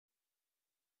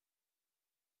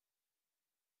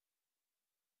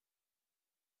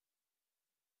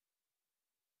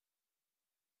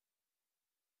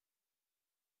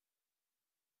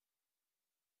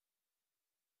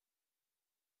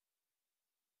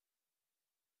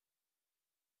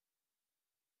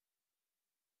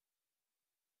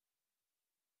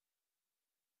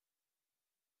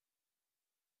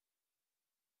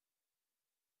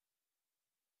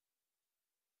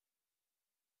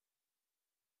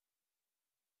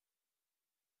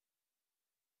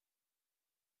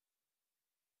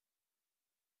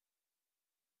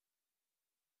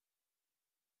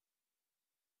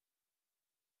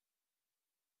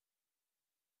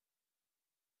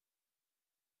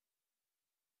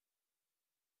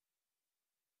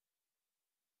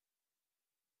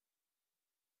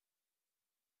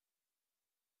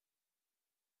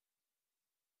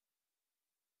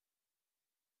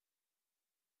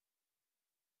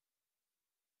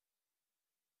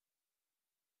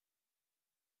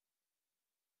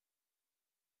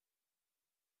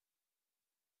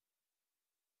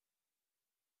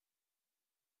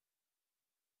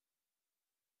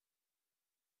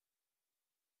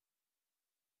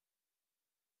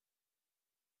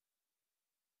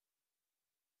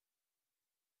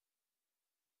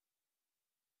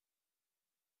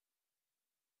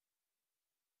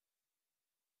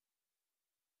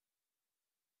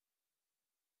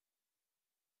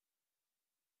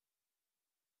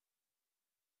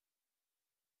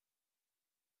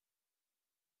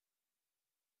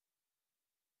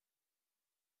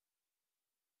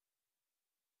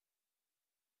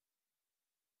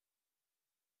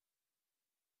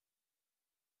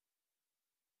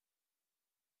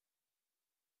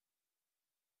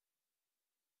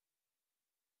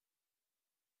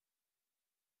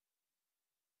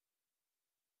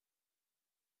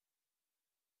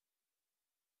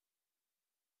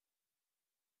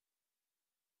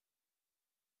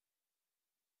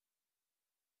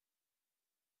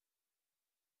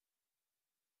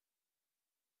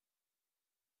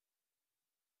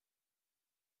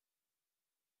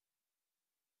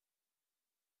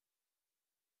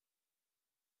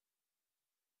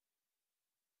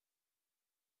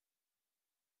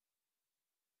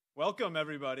Welcome,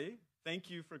 everybody. Thank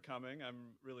you for coming.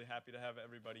 I'm really happy to have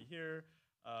everybody here.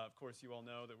 Of course, you all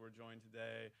know that we're joined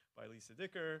today by Lisa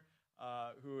Dicker,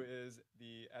 who is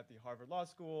at the Harvard Law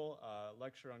School,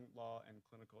 lecturer on law and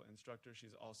clinical instructor.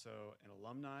 She's also an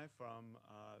alumni from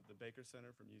the Baker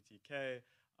Center from UTK,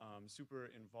 super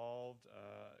involved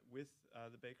with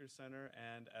the Baker Center,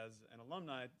 and as an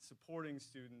alumni, supporting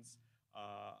students.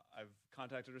 I've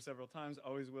contacted her several times,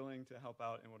 always willing to help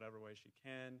out in whatever way she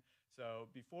can. So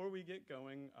before we get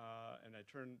going, and I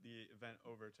turn the event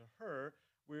over to her,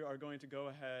 we are going to go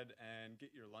ahead and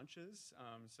get your lunches.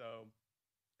 So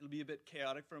it'll be a bit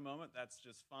chaotic for a moment. That's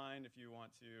just fine. If you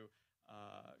want to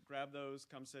grab those,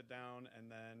 come sit down,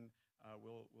 and then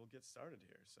we'll get started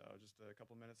here. So just a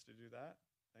couple minutes to do that.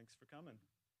 Thanks for coming.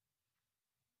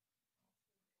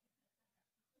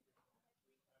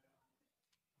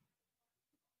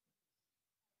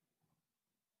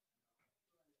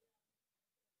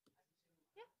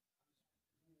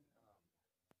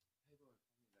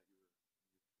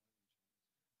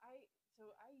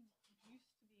 I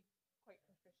used to be quite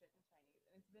proficient in Chinese,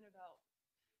 and it's been about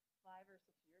 5 or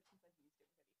 6 years since I've used it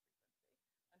with any frequency,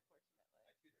 unfortunately. I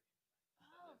tutor.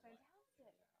 Oh, fantastic. Yeah,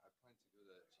 I plan to go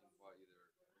to Tsinghua either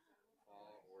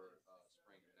fall or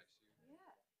spring next year.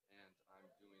 Yeah. And I'm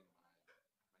doing my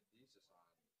thesis on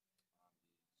the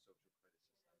social credit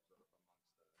system, sort of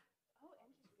amongst the. Oh,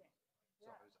 interesting. So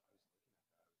Yeah. I was looking at that.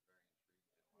 I was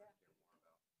very intrigued and wanted to hear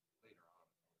more about later on,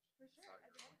 of course. For sure.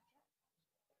 I'd love that.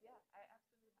 Yeah, I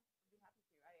absolutely would be happy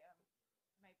to.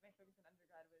 My focus in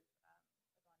undergrad was on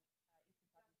Eastern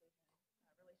Southeast Asian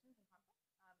relations and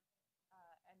conflict.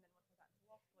 And then once I got into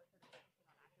law school, I started focusing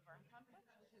on active armed conflict,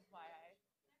 which is why I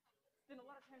spent a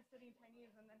lot of time studying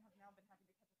Chinese and then have now been happy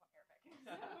to catch up on Arabic.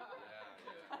 Yeah,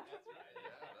 that's right.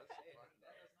 Yeah,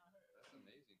 that's fun. That's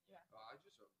amazing. Yeah. I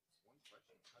just one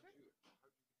question. How did you become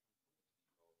fluent? Did you go over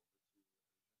to Asia?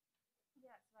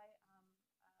 Yeah, so I didn't start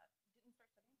studying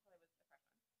until I was a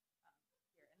freshman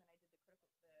here, and then I did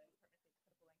the Department of State's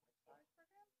Critical Language Scholars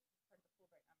Program, part of the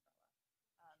Fulbright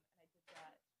umbrella, and I did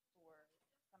that for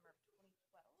summer of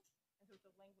 2012, and so it's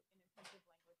an intensive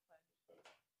language pledge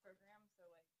program. So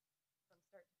like from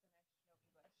start to finish,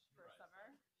 no English for a summer.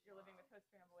 You're living with host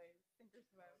families, sink or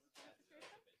swim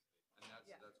situation. And that's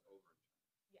over in China.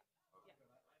 Yeah. Okay.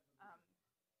 Yeah.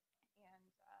 And then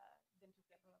took the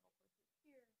upper level courses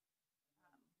here.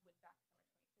 Went back summer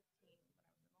 2015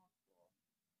 when I was in law school,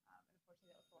 and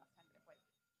unfortunately that was the last time that I've like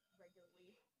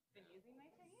regularly been using my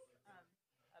Chinese.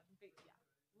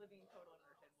 Living total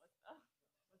immersion was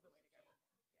the way to go.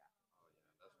 Yeah. Oh yeah,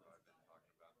 that's what I've been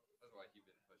talking about. That's why he's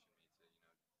been pushing me to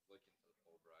look into the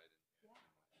Fulbright and. Yeah,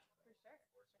 for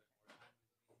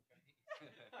sure.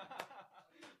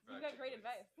 You got great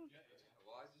advice.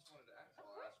 Well, I just wanted to ask.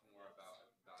 I'll ask more about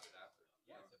it after.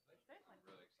 Yeah, I'm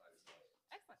really excited.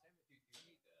 Excellent.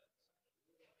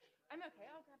 I'm okay.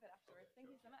 I'll grab it afterwards. Thank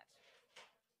you so much.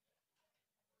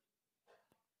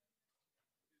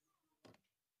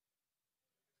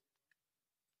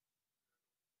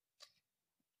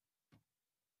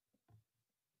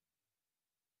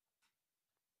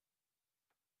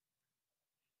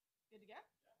 Good to go?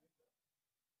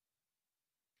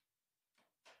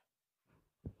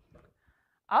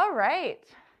 All right.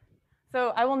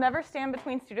 So I will never stand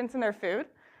between students and their food.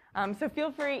 So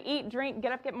feel free, eat, drink,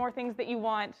 get up, get more things that you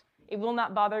want. It will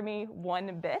not bother me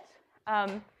one bit.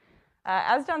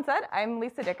 As John said, I'm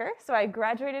Lisa Dicker. So I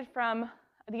graduated from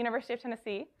the University of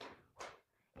Tennessee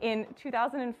in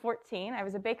 2014. I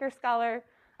was a Baker Scholar.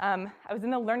 I was in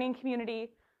the learning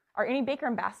community. Are any Baker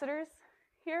ambassadors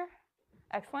here?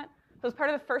 Excellent. So I was part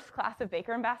of the first class of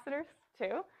Baker ambassadors,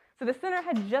 too. So the center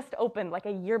had just opened like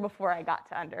a year before I got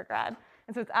to undergrad.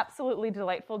 And so it's absolutely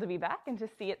delightful to be back and to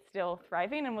see it still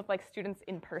thriving and with like students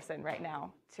in person right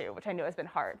now, too, which I know has been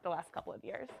hard the last couple of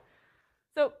years.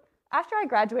 So after I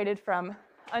graduated from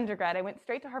undergrad, I went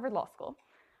straight to Harvard Law School.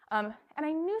 And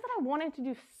I knew that I wanted to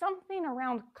do something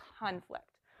around conflict.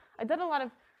 I did a lot of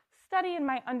study in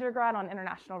my undergrad on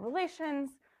international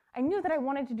relations. I knew that I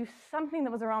wanted to do something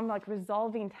that was around like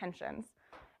resolving tensions.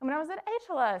 And when I was at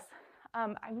HLS,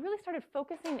 I really started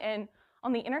focusing in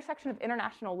on the intersection of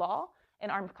international law and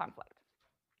armed conflict.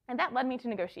 And that led me to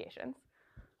negotiations.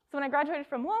 So when I graduated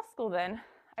from law school then,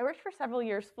 I worked for several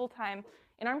years full-time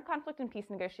in armed conflict and peace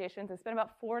negotiations. I spent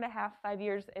about 4.5, 5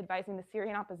 years advising the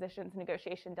Syrian opposition's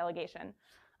negotiation delegation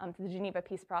to the Geneva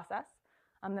peace process.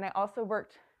 Then I also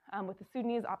worked with the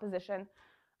Sudanese opposition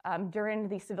during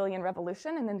the civilian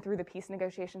revolution and then through the peace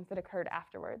negotiations that occurred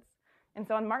afterwards. And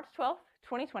so on March 12th,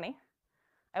 2020,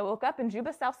 I woke up in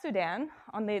Juba, South Sudan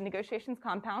on the negotiations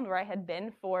compound where I had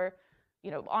been for,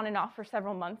 on and off for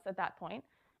several months at that point.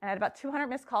 And I had about 200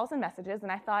 missed calls and messages,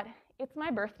 and I thought, it's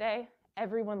my birthday.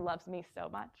 Everyone loves me so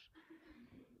much.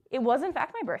 It was, in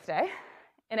fact, my birthday,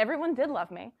 and everyone did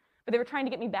love me, but they were trying to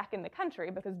get me back in the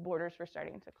country because borders were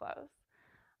starting to close.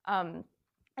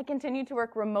 I continued to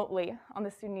work remotely on the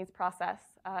student needs process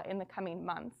in the coming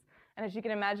months. And as you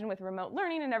can imagine, with remote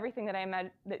learning and everything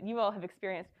that you all have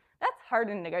experienced, that's hard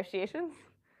in negotiations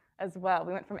as well.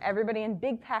 We went from everybody in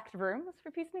big packed rooms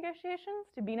for peace negotiations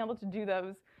to being able to do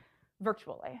those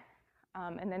virtually,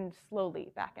 and then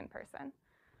slowly back in person.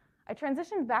 I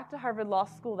transitioned back to Harvard Law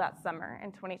School that summer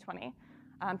in 2020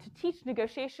 to teach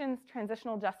negotiations,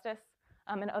 transitional justice,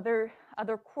 and other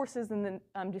courses in the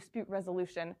dispute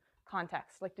resolution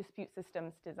context, like dispute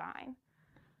systems design.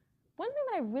 One thing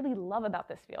that I really love about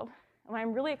this field, and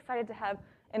I'm really excited to have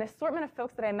an assortment of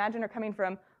folks that I imagine are coming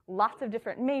from lots of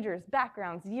different majors,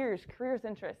 backgrounds, years, careers,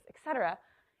 interests, etc.,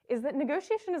 is that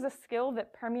negotiation is a skill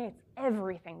that permeates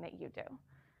everything that you do.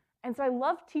 And so I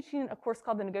love teaching a course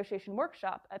called the Negotiation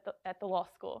Workshop at the law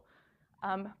school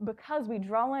because we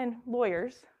draw in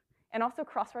lawyers and also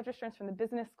cross-registrants from the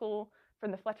business school,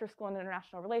 from the Fletcher School in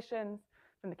International Relations,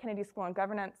 from the Kennedy School on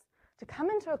Governance, to come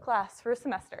into a class for a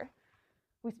semester.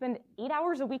 We spend 8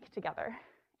 hours a week together,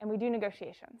 and we do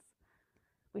negotiations.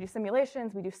 We do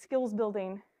simulations, we do skills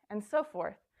building, and so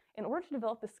forth, in order to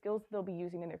develop the skills they'll be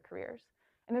using in their careers.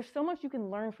 And there's so much you can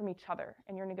learn from each other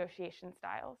and your negotiation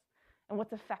styles, and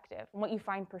what's effective, and what you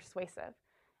find persuasive,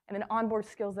 and then onboard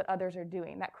skills that others are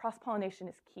doing. That cross-pollination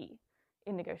is key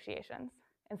in negotiations.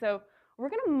 And so we're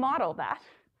going to model that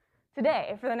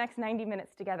today for the next 90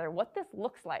 minutes together, what this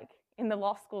looks like in the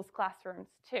law school's classrooms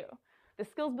too. The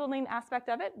skills building aspect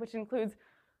of it, which includes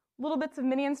little bits of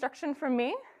mini instruction from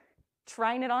me,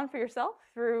 trying it on for yourself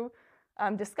through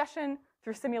discussion,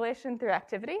 through simulation, through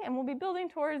activity, and we'll be building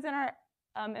towards in our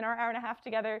hour and a half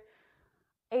together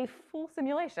a full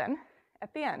simulation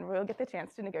at the end where we'll get the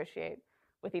chance to negotiate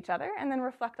with each other and then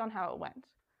reflect on how it went.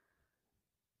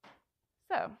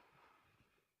 So I'm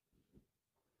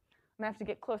gonna have to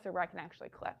get closer where I can actually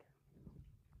click.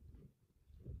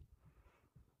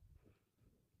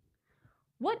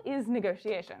 What is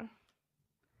negotiation?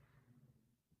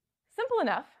 Simple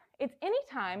enough. It's any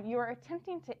time you are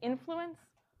attempting to influence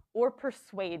or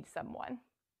persuade someone.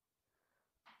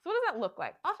 So what does that look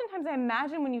like? Oftentimes I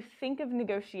imagine when you think of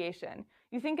negotiation,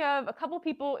 you think of a couple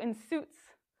people in suits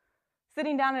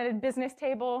sitting down at a business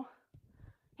table,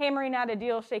 hammering out a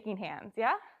deal, shaking hands,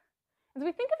 yeah? And so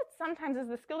we think of it sometimes as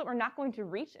the skill that we're not going to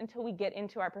reach until we get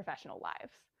into our professional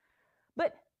lives.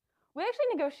 But we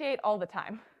actually negotiate all the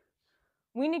time.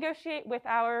 We negotiate with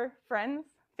our friends,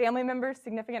 family members,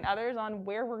 significant others on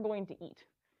where we're going to eat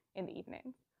in the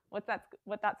evening, what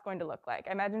that's going to look like.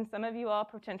 I imagine some of you all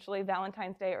potentially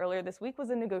Valentine's Day earlier this week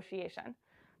was a negotiation,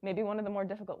 maybe one of the more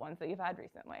difficult ones that you've had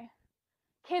recently.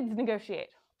 Kids negotiate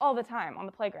all the time on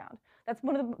the playground. That's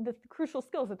one of the crucial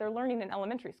skills that they're learning in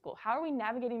elementary school. How are we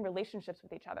navigating relationships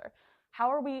with each other? How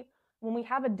are we, when we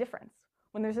have a difference,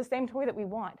 when there's the same toy that we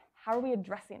want, how are we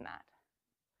addressing that?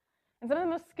 And some of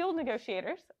the most skilled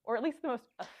negotiators, or at least the most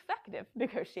effective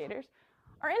negotiators,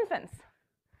 are infants.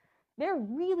 They're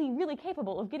really, really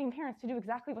capable of getting parents to do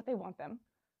exactly what they want them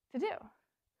to do.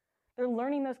 They're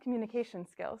learning those communication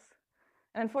skills.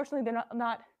 And unfortunately, they're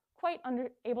not quite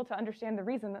able to understand the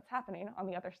reason that's happening on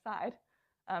the other side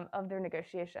of their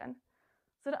negotiation.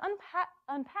 So to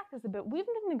unpack this a bit, we've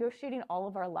been negotiating all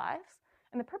of our lives.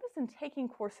 And the purpose in taking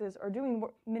courses or doing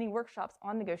mini workshops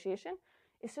on negotiation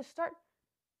is to start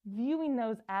viewing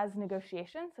those as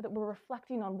negotiations so that we're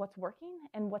reflecting on what's working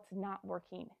and what's not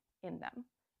working in them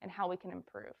and how we can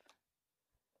improve.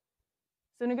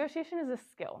 So negotiation is a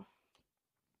skill.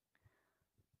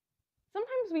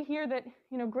 Sometimes we hear that,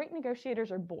 great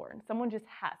negotiators are born. Someone just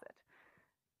has it.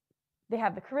 They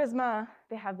have the charisma,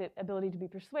 they have the ability to be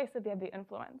persuasive, they have the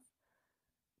influence.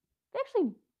 They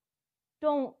actually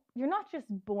don't, you're not just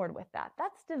born with that.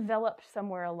 That's developed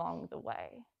somewhere along the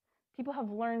way. People have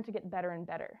learned to get better and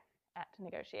better at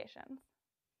negotiations.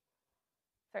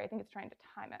 Sorry, I think it's trying to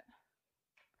time it.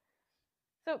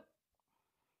 So,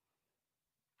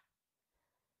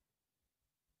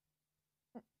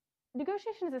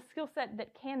 negotiation is a skill set that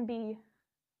can be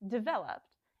developed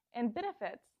and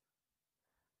benefits.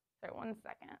 Sorry, one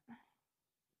second.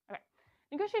 Okay.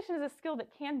 Negotiation is a skill that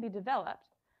can be developed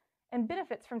and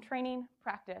benefits from training,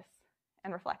 practice,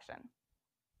 and reflection.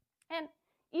 And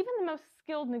even the most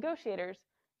skilled negotiators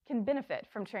can benefit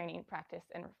from training, practice,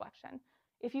 and reflection.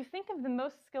 If you think of the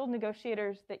most skilled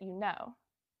negotiators that you know,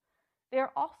 they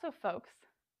are also folks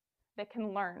that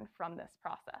can learn from this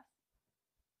process.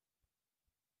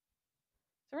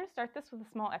 So we're going to start this with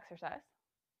a small exercise.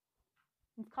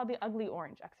 It's called the ugly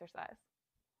orange exercise.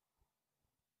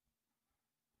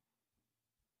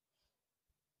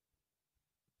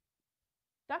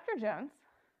 Dr. Jones,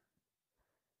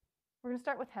 we're going to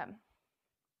start with him.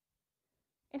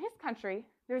 In his country,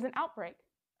 there's an outbreak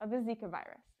of the Zika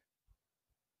virus.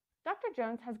 Dr.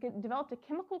 Jones has developed a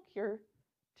chemical cure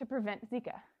to prevent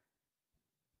Zika.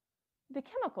 The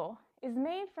chemical is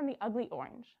made from the ugly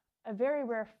orange, a very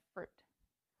rare fruit.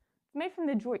 It's made from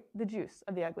the juice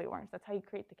of the ugly orange. That's how you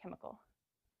create the chemical.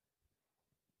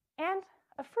 And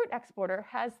a fruit exporter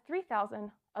has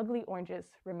 3,000 ugly oranges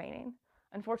remaining.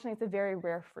 Unfortunately, it's a very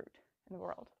rare fruit in the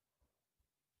world.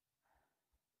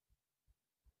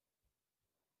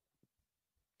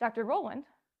 Dr. Rowland,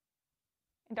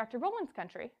 in Dr. Rowland's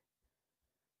country,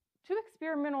 2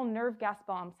 experimental nerve gas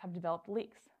bombs have developed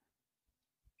leaks.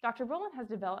 Dr. Rowland has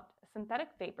developed a synthetic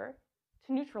vapor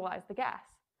to neutralize the gas,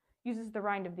 uses the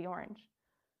rind of the orange.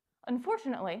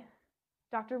 Unfortunately,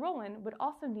 Dr. Rowland would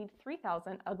also need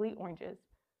 3,000 ugly oranges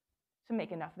to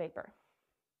make enough vapor.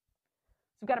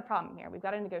 So we've got a problem here. We've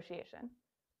got a negotiation.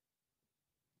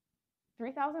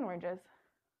 3,000 oranges,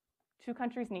 2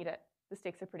 countries need it. The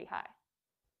stakes are pretty high.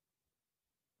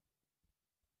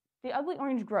 The ugly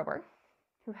orange grower,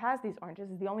 who has these oranges,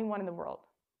 is the only one in the world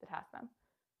that has them,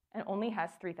 and only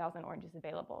has 3,000 oranges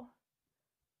available.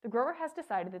 The grower has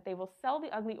decided that they will sell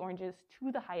the ugly oranges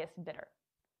to the highest bidder.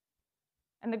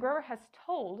 And the grower has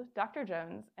told Dr.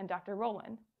 Jones and Dr.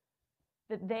 Rowland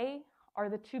that they are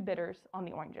the 2 bidders on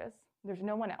the oranges. There's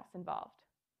no one else involved.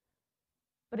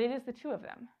 But it is the 2 of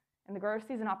them, and the grower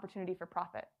sees an opportunity for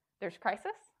profit. There's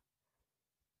crisis.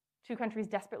 2 countries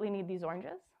desperately need these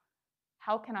oranges.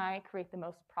 How can I create the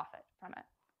most profit from it?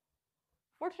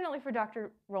 Fortunately for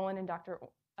Dr. Rowland and Dr.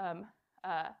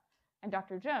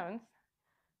 Jones,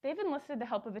 they've enlisted the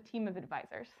help of a team of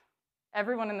advisors,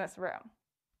 everyone in this room.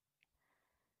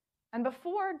 And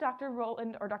before Dr.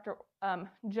 Rowland or Dr.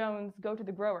 Jones go to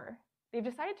the grower, they've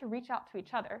decided to reach out to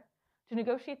each other to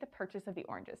negotiate the purchase of the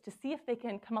oranges, to see if they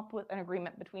can come up with an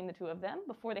agreement between the 2 of them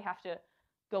before they have to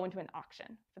go into an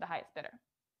auction for the highest bidder.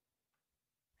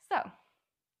 So,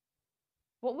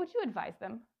 what would you advise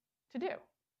them to do?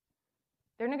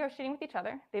 They're negotiating with each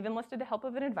other. They've enlisted the help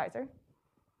of an advisor.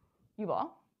 You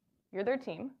all, you're their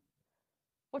team.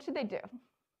 What should they do?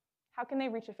 How can they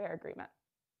reach a fair agreement?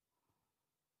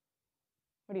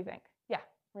 What do you think? Yeah,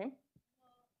 Reem? I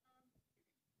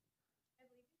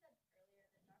believe you said earlier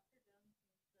that Dr. Jones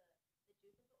needs the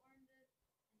juice of the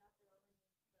oranges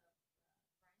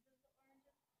and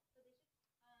Dr. Rowland needs the rinds of the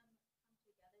oranges. So they should come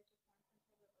together to form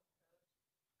some sort of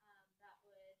approach that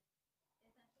would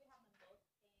essentially have them both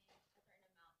paying a certain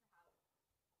amount to have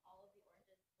all of the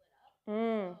oranges split up.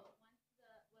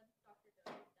 So once Dr.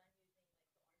 Jones is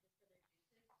done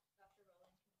using the oranges for their juices, Dr.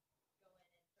 Rowland can go in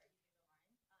and start using the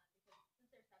rinds because since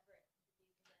they're separate entities,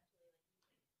 eventually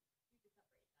you can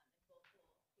separate them and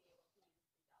both will be able to use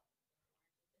 3,000 of the oranges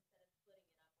instead of splitting it up or trying to bid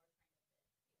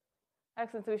either.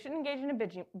 Excellent. So we shouldn't engage in a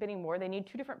bidding war. They need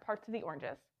 2 different parts of the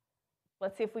oranges.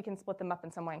 Let's see if we can split them up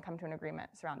in some way and come to an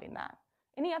agreement surrounding that.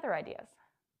 Any other ideas?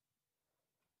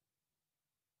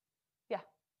 Yeah.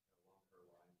 Along her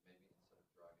lines, maybe instead of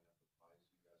driving up the price,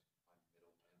 you guys could find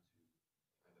middlemen to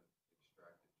kind of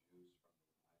extract the juice from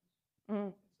the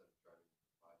lines instead of driving up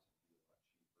the price and be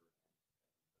a lot cheaper and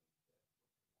everybody get what they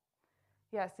want.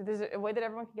 Yeah, so there's a way that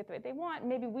everyone can get the way they want.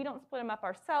 Maybe we don't split them up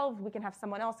ourselves. We can have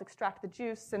someone else extract the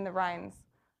juice and the rinds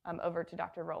over to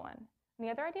Dr. Rowland. Any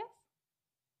other ideas?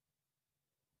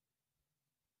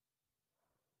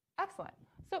 Excellent.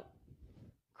 So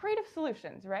creative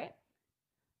solutions, right?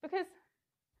 Because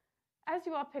as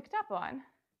you all picked up on,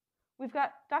 we've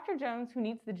got Dr. Jones who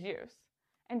needs the juice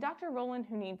and Dr. Rowland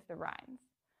who needs the rinds.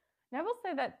 Now I will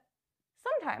say that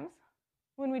sometimes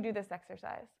when we do this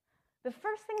exercise, the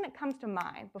first thing that comes to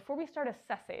mind before we start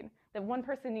assessing that one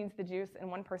person needs the juice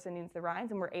and one person needs the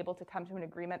rinds and we're able to come to an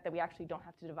agreement that we actually don't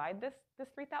have to divide this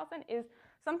 3,000 is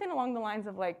something along the lines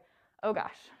of like, oh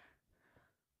gosh,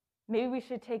 maybe we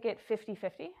should take it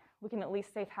 50-50. We can at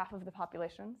least save half of the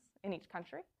populations in each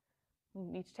country.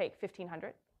 We each take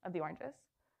 1,500 of the oranges.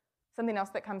 Something else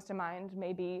that comes to mind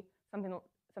may be something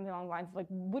along the lines of like,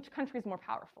 which country is more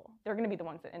powerful? They're going to be the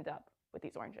ones that end up with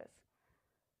these oranges.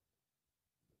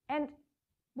 And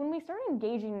when we start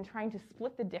engaging in trying to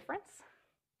split the difference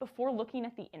before looking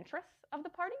at the interests of the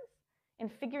parties and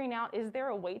figuring out, is there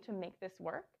a way to make this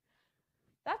work?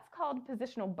 That's called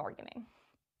positional bargaining.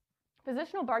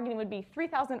 Positional bargaining would be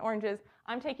 3,000 oranges,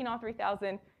 I'm taking all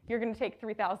 3,000, you're going to take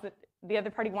 3,000, the other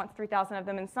party wants 3,000 of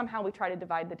them, and somehow we try to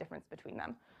divide the difference between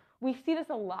them. We see this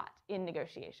a lot in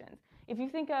negotiations. If you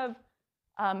think of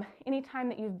any time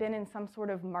that you've been in some sort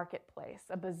of marketplace,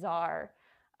 a bazaar,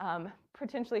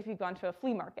 potentially if you've gone to a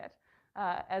flea market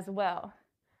as well,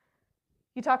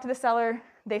 You talk to the seller,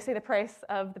 they say the price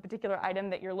of the particular item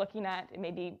that you're looking at. It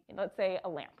may be, let's say, a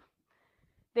lamp.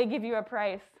 They give you a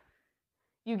price,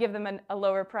 you give them a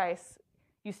lower price,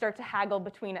 you start to haggle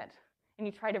between it, and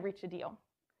you try to reach a deal.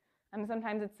 And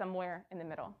sometimes it's somewhere in the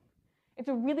middle. It's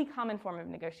a really common form of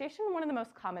negotiation, one of the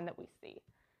most common that we see.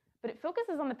 But it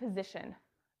focuses on the position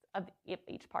of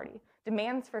each party,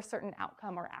 demands for a certain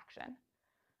outcome or action.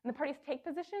 And the parties take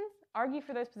positions, argue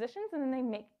for those positions, and then they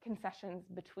make concessions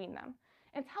between them.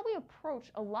 And it's how we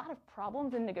approach a lot of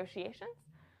problems in negotiations.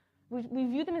 We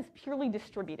view them as purely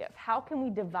distributive. How can we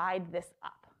divide this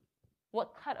up?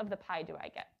 What cut of the pie do I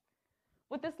get?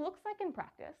 What this looks like in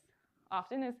practice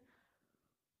often is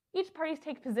each party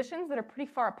takes positions that are pretty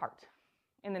far apart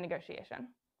in the negotiation.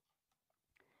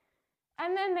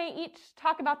 And then they each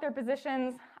talk about their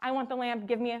positions. I want the lamp,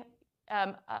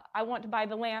 I want to buy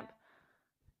the lamp.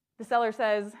 The seller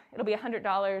says it'll be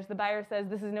 $100. The buyer says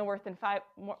this is worth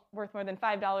more than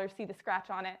 $5, see the scratch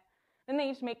on it. Then they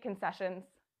each make concessions.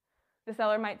 The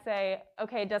seller might say,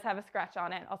 okay, it does have a scratch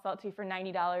on it. I'll sell it to you for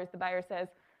 $90. The buyer says,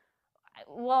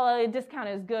 well, a discount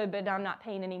is good, but I'm not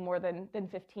paying any more than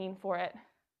 $15 for it.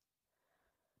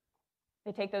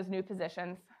 They take those new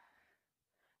positions.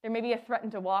 There may be a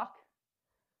threaten to walk.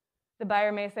 The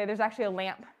buyer may say, there's actually a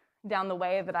lamp down the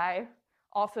way that I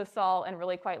also saw and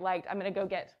really quite liked. I'm going to go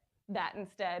get that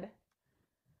instead.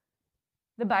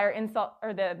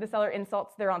 The seller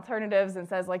insults their alternatives and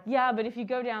says, like, yeah, but if you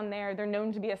go down there, they're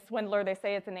known to be a swindler. They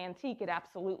say it's an antique. It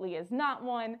absolutely is not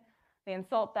one. They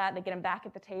insult that. They get them back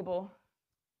at the table.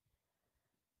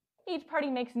 Each party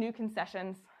makes new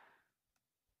concessions.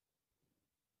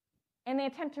 And they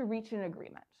attempt to reach an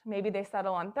agreement. Maybe they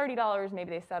settle on $30.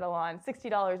 Maybe they settle on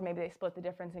 $60. Maybe they split the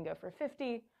difference and go for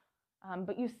 $50.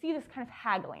 But you see this kind of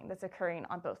haggling that's occurring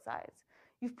on both sides.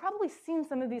 You've probably seen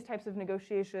some of these types of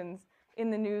negotiations in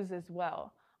the news as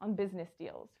well, on business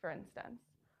deals, for instance,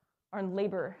 or on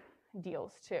labor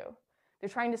deals too. They're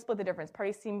trying to split the difference.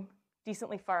 Parties seem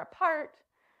decently far apart.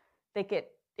 It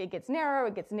gets narrow,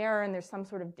 and there's some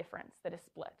sort of difference that is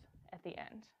split at the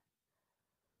end.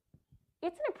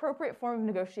 It's an appropriate form of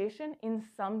negotiation in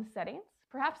some settings.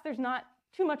 Perhaps there's not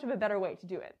too much of a better way to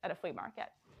do it at a flea market.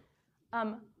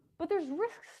 But there's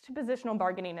risks to positional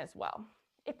bargaining as well.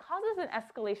 It causes an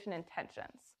escalation in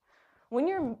tensions. When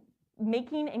you're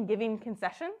making and giving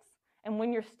concessions, and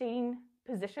when you're stating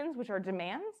positions, which are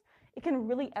demands, it can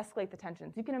really escalate the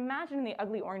tensions. You can imagine in the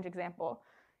ugly orange example,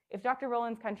 if Dr.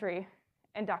 Rowland's country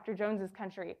and Dr. Jones's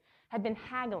country had been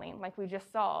haggling, like we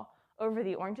just saw, over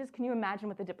the oranges, can you imagine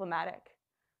what the diplomatic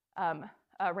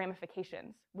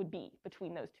ramifications would be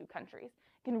between those two countries?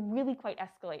 It can really quite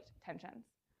escalate tensions.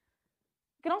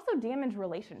 It can also damage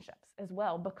relationships as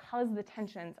well because the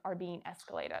tensions are being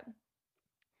escalated.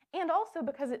 And also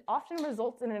because it often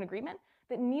results in an agreement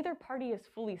that neither party is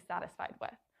fully satisfied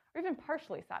with, or even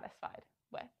partially satisfied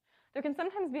with. There can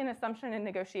sometimes be an assumption in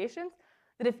negotiations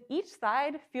that if each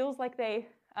side feels like they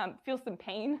feel some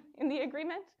pain in the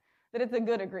agreement, that it's a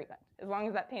good agreement, as long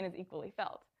as that pain is equally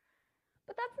felt.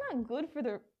 But that's not good for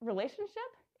the relationship.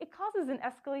 It causes an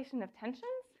escalation of tensions,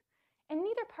 and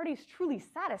neither party is truly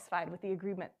satisfied with the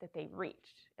agreement that they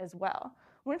reached as well.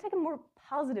 We want to take a more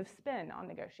positive spin on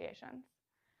negotiations.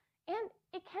 And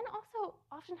it can also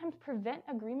oftentimes prevent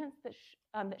agreements that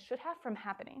should have from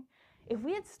happening. If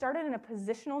we had started in a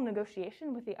positional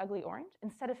negotiation with the ugly orange,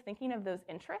 instead of thinking of those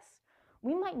interests,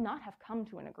 we might not have come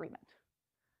to an agreement.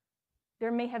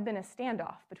 There may have been a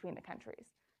standoff between the countries.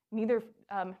 Neither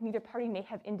party may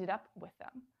have ended up with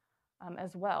them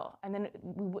as well. And then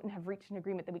we wouldn't have reached an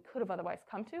agreement that we could have otherwise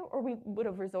come to, or we would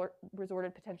have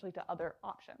resorted potentially to other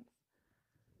options.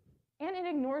 And it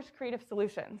ignores creative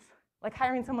solutions, like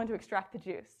hiring someone to extract the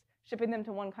juice, shipping them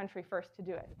to one country first to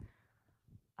do it,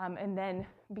 and then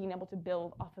being able to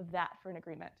build off of that for an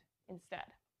agreement instead.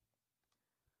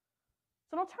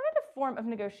 So an alternative form of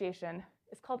negotiation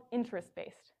is called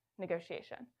interest-based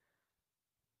negotiation.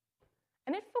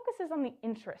 And it focuses on the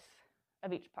interests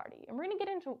of each party. And we're going to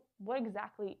get into what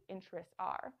exactly interests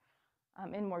are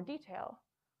in more detail.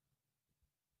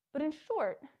 But in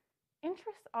short,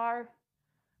 interests are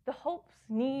the hopes,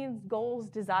 needs, goals,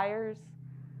 desires,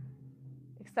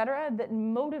 etc., that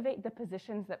motivate the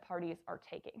positions that parties are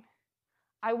taking.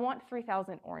 I want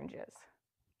 3,000 oranges.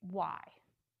 Why?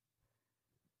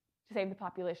 To save the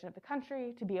population of the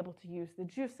country, to be able to use the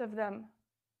juice of them.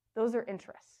 Those are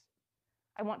interests.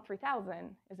 I want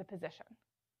 3,000 is a position.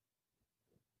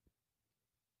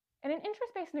 In an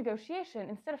interest-based negotiation,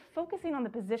 instead of focusing on the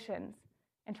positions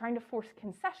and trying to force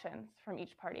concessions from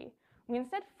each party, we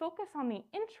instead focus on the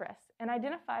interests and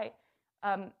identify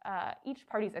each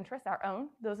party's interests, our own,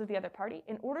 those of the other party,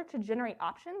 in order to generate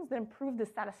options that improve the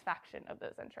satisfaction of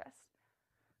those interests.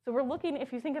 So we're looking,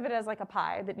 if you think of it as like a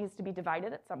pie that needs to be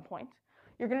divided at some point,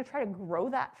 you're going to try to grow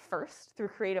that first through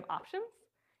creative options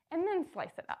and then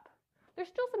slice it up. There's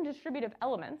still some distributive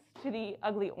elements to the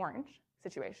ugly orange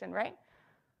situation, right?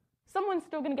 Someone's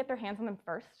still going to get their hands on them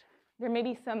first. There may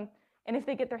be some, and if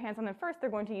they get their hands on them first, they're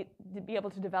going to be able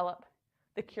to develop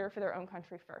the cure for their own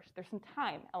country first. There's some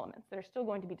time elements that are still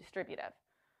going to be distributive.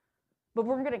 But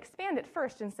we're going to expand it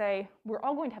first and say, we're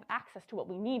all going to have access to what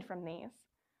we need from these.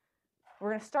 We're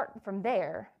going to start from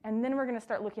there, and then we're going to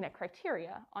start looking at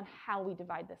criteria on how we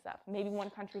divide this up. Maybe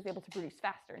one country is able to produce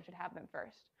faster and should have them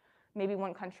first. Maybe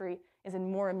one country is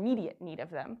in more immediate need of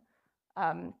them.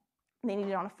 They need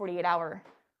it on a 48-hour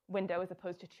window as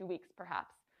opposed to 2 weeks,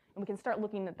 perhaps. And we can start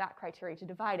looking at that criteria to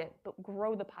divide it, but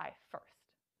grow the pie first.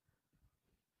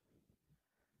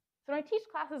 So when I teach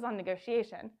classes on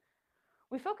negotiation,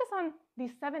 we focus on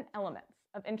these 7 elements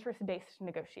of interest-based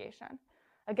negotiation.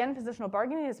 Again, positional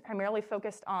bargaining is primarily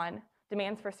focused on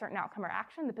demands for a certain outcome or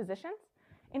action, the positions.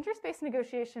 Interest-based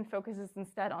negotiation focuses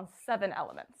instead on 7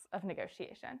 elements of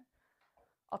negotiation: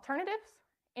 alternatives,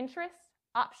 interests,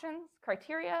 options,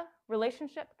 criteria,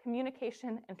 relationship,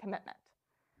 communication, and commitment.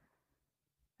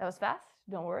 That was fast.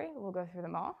 Don't worry, we'll go through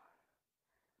them all.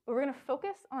 But we're going to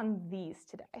focus on these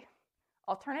today: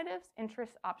 alternatives,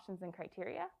 interests, options, and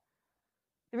criteria.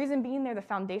 The reason being they're the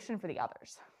foundation for the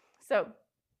others. So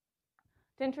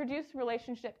to introduce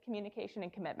relationship, communication,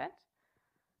 and commitment,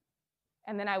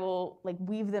 and then I will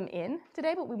weave them in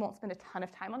today, but we won't spend a ton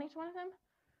of time on each one of them.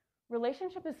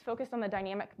 Relationship is focused on the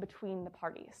dynamic between the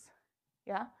parties,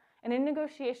 yeah? And in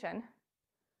negotiation,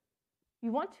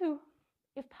 you want to,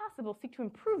 if possible, seek to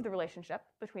improve the relationship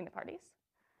between the parties,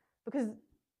 because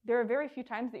there are very few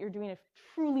times that you're doing a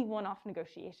truly one-off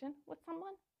negotiation with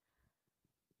someone,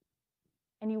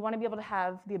 and you want to be able to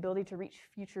have the ability to reach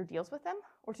future deals with them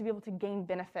or to be able to gain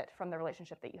benefit from the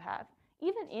relationship that you have.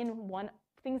 Even in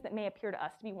things that may appear to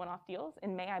us to be one-off deals.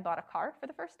 In May, I bought a car for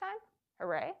the first time.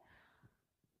 Hooray.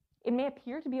 It may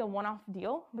appear to be a one-off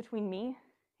deal between me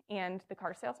and the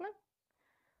car salesman,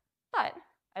 but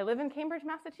I live in Cambridge,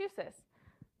 Massachusetts.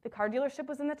 The car dealership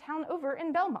was in the town over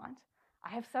in Belmont. I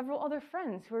have several other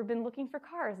friends who have been looking for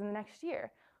cars in the next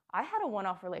year. I had a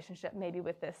one-off relationship maybe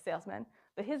with this salesman,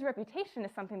 but his reputation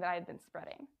is something that I had been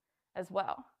spreading as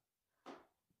well.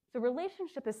 So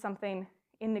relationship is something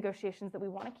in negotiations that we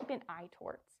want to keep an eye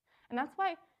towards. And that's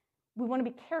why we want to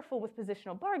be careful with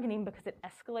positional bargaining, because it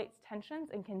escalates tensions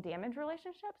and can damage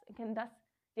relationships and can thus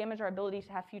damage our ability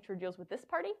to have future deals with this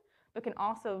party, but can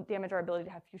also damage our ability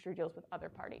to have future deals with other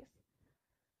parties.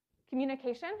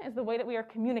 Communication is the way that we are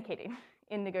communicating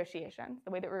in negotiations,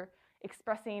 the way that we're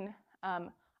expressing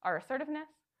our assertiveness,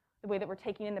 the way that we're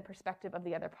taking in the perspective of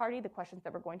the other party, the questions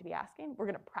that we're going to be asking. We're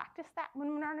going to practice that when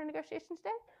we're in a negotiation today.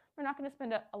 We're not going to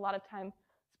spend a lot of time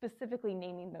specifically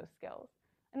naming those skills.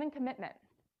 And then commitment.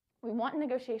 We want in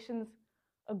negotiations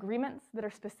agreements that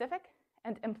are specific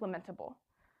and implementable.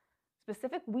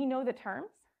 Specific, we know the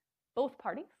terms. Both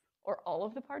parties, or all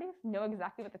of the parties, know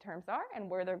exactly what the terms are and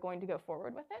where they're going to go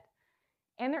forward with it.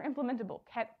 And they're implementable.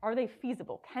 Are they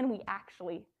feasible? Can we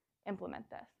actually implement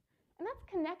this? And that's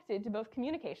connected to both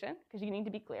communication, because you need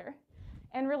to be clear,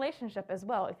 and relationship as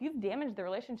well. If you've damaged the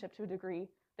relationship to a degree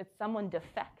that someone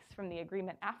defects from the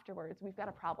agreement afterwards, we've got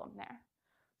a problem there.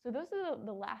 So those are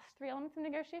the last 3 elements of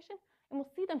negotiation, and we'll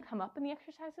see them come up in the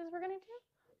exercises we're going to do.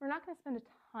 We're not going to spend a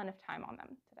ton of time on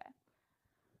them today.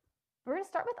 We're going to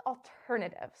start with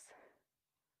alternatives.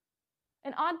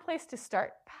 An odd place to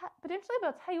start, potentially, but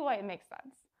I'll tell you why it makes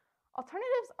sense.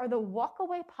 Alternatives are the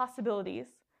walkaway possibilities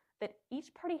that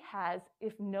each party has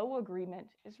if no agreement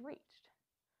is reached.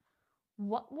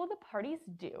 What will the parties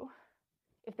do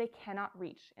if they cannot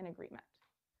reach an agreement?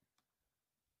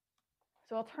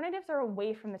 So alternatives are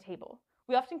away from the table.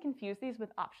 We often confuse these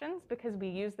with options because we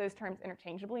use those terms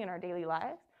interchangeably in our daily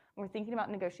lives. When we're thinking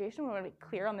about negotiation, we want to be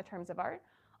clear on the terms of art.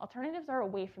 Alternatives are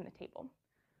away from the table.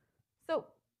 So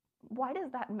why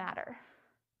does that matter?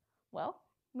 Well,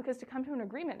 because to come to an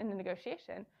agreement in a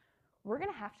negotiation, we're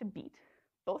going to have to beat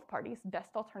both parties'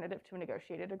 best alternative to a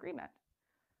negotiated agreement.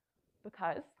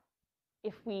 Because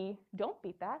if we don't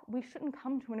beat that, we shouldn't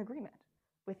come to an agreement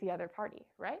with the other party,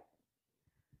 right?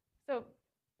 So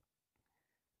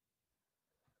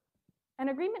an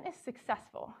agreement is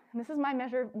successful, and this is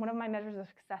one of my measures of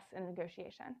success in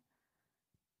negotiation.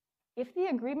 If the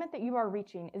agreement that you are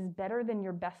reaching is better than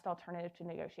your best alternative to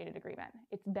negotiated agreement,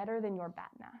 it's better than your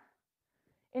BATNA.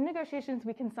 In negotiations,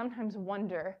 we can sometimes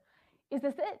wonder, is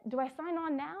this it? Do I sign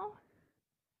on now?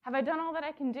 Have I done all that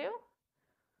I can do?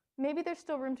 maybe there's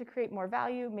still room to create more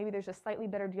value. Maybe there's a slightly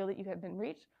better deal that you have been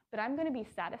reached, but I'm going to be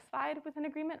satisfied with an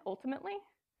agreement ultimately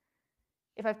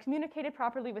if I've communicated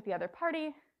properly with the other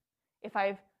party, if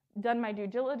I've done my due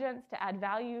diligence to add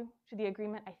value to the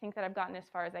agreement. I think that I've gotten as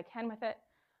far as I can with it,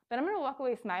 but I'm going to walk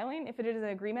away smiling if it is an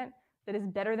agreement that is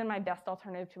better than my best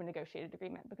alternative to a negotiated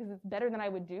agreement, because it's better than I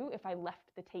would do if I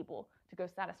left the table to go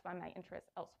satisfy my interests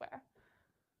elsewhere.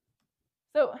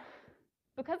 So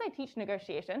because I teach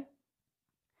negotiation,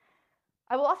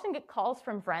 I will often get calls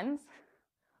from friends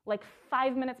like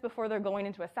 5 minutes before they're going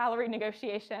into a salary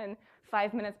negotiation,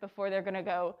 5 minutes before they're going to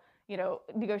go,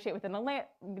 negotiate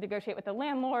with the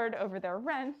landlord over their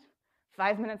rent,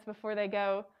 5 minutes before they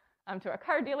go to a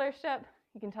car dealership.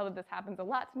 You can tell that this happens a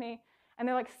lot to me. And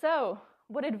they're like, so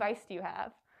what advice do you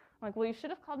have? I'm like, well, you should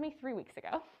have called me 3 weeks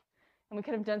ago, and we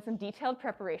could have done some detailed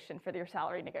preparation for your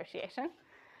salary negotiation.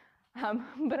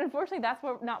 But unfortunately, that's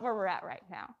not where we're at right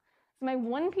now. So my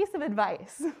one piece of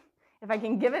advice, if I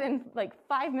can give it in like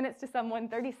 5 minutes to someone,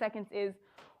 30 seconds, is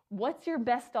what's your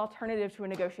best alternative to a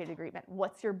negotiated agreement?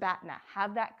 What's your BATNA?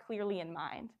 Have that clearly in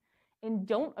mind. And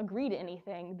don't agree to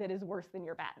anything that is worse than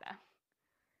your BATNA.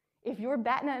 If your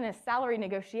BATNA in a salary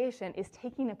negotiation is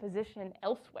taking a position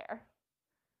elsewhere,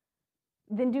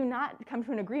 then do not come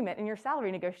to an agreement in your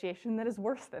salary negotiation that is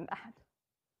worse than that.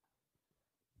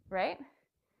 Right?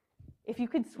 If you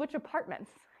could switch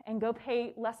apartments and go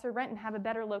pay lesser rent and have a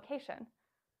better location,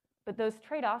 but those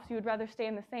trade-offs, you would rather stay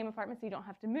in the same apartment so you don't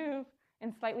have to move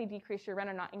and slightly decrease your rent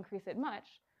or not increase it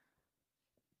much,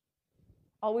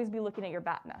 always be looking at your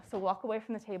BATNA. So walk away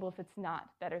from the table if it's not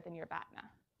better than your BATNA.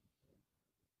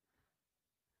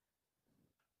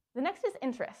 The next is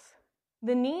interests.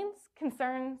 The needs,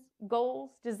 concerns,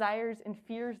 goals, desires, and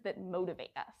fears that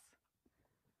motivate us.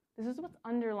 This is what's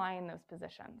underlying those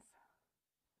positions.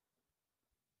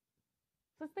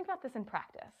 So let's think about this in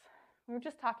practice. We were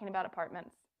just talking about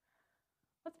apartments.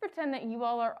 Let's pretend that you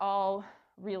all are all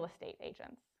real estate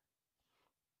agents.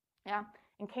 Yeah,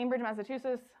 in Cambridge,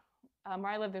 Massachusetts,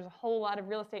 where I live, there's a whole lot of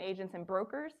real estate agents and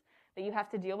brokers that you have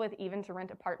to deal with even to rent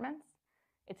apartments.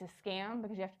 It's a scam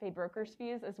because you have to pay broker's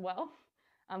fees as well.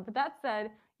 But that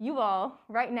said, you all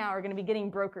right now are going to be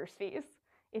getting broker's fees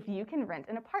if you can rent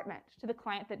an apartment to the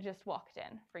client that just walked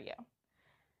in for you.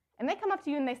 And they come up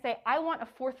to you and they say, I want a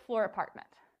 4th floor apartment.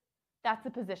 That's a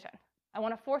position. I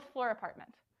want a 4th floor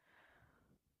apartment.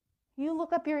 You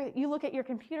look at your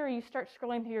computer, you start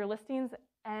scrolling through your listings,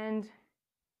 and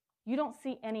you don't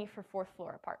see any for 4th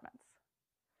floor apartments.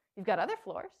 You've got other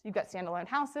floors. You've got standalone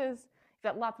houses.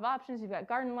 You've got lots of options. You've got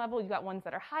garden level. You've got ones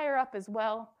that are higher up as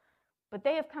well. But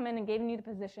they have come in and given you the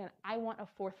position, I want a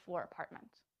 4th floor apartment.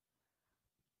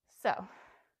 So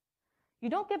you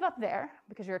don't give up there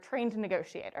because you're a trained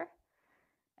negotiator.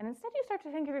 And instead you start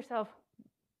to think of yourself,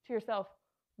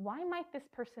 why might this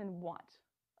person want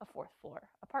a 4th floor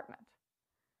apartment?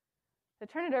 So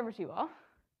turn it over to you all.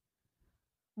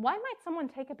 Why might someone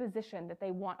take a position that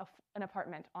they want an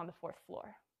apartment on the 4th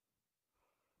floor?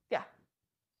 Yeah.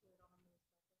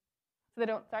 So they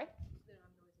don't, sorry?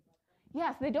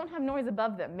 Yeah, so they don't have noise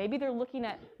above them. Maybe they're looking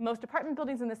at most apartment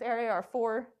buildings in this area are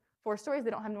four stories.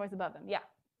 They don't have noise above them. Yeah.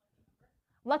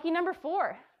 Lucky number 4.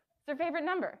 It's their favorite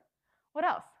number. What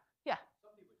else? Yeah.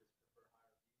 Some people just prefer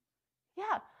higher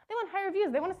views. Yeah, they want higher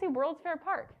views. They want to see World's Fair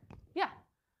Park. Yeah.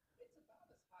 It's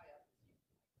about as high up as you can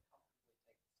comfortably take the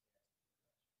stairs.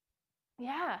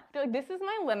 Yeah. They're like, this is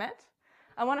my limit.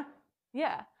 I want a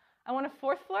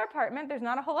 4th floor apartment. There's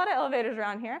not a whole lot of elevators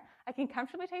around here. I can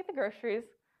comfortably take the groceries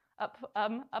up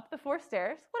the 4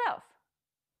 stairs. What else?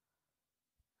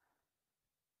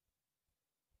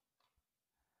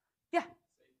 Yeah.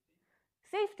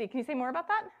 Safety. Can you say more about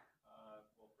that? Well,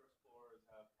 1st floors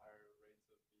have higher rates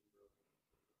of being broken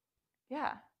into.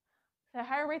 Yeah. The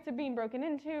higher rates of being broken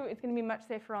into, it's going to be much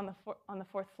safer on the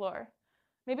 4th floor.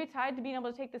 Maybe tied to being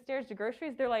able to take the stairs to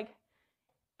groceries. They're like,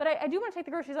 but I do want to take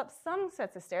the groceries up some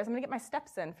sets of stairs. I'm going to get my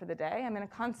steps in for the day. I'm in a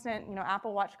constant,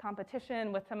 Apple Watch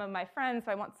competition with some of my friends,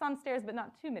 so I want some stairs, but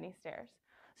not too many stairs.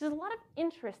 So there's a lot of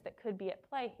interest that could be at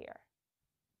play here.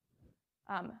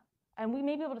 And we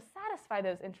may be able to satisfy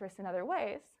those interests in other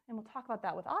ways, and we'll talk about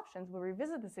that with options. We'll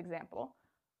revisit this example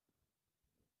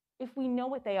if we know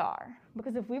what they are.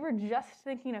 Because if we were just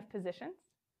thinking of positions,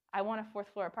 I want a 4th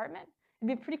floor apartment,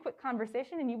 it'd be a pretty quick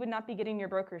conversation, and you would not be getting your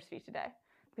broker's fee today.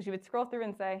 Because you would scroll through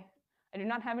and say, I do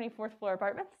not have any 4th floor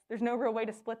apartments. There's no real way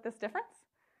to split this difference.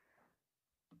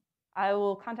 I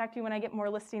will contact you when I get more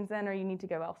listings in, or you need to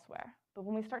go elsewhere. But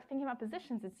when we start thinking about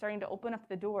positions, it's starting to open up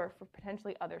the door for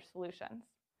potentially other solutions.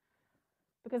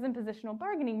 Because in positional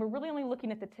bargaining, we're really only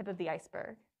looking at the tip of the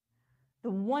iceberg. The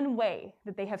one way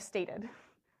that they have stated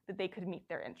that they could meet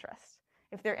their interest.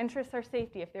 if their interests are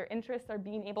safety, if their interests are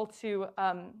being able to,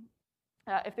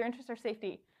 if their interests are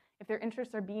safety, if their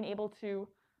interests are being able to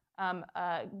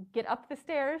get up the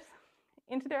stairs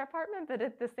into their apartment, but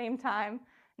at the same time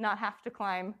not have to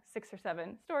climb 6 or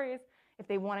 7 stories, if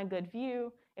they want a good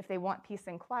view, if they want peace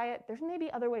and quiet, there's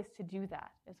maybe other ways to do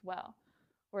that as well.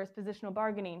 Whereas positional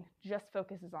bargaining just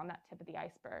focuses on that tip of the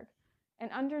iceberg.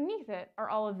 And underneath it are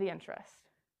all of the interests.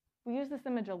 We use this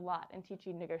image a lot in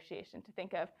teaching negotiation to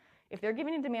think of, if they're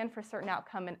giving a demand for a certain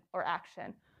outcome or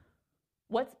action,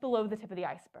 what's below the tip of the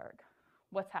iceberg?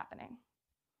 What's happening?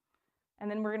 And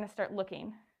then we're going to start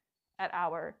looking at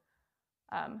our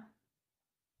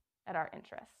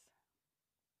interests.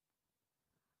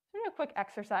 So we're going to do a quick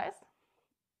exercise.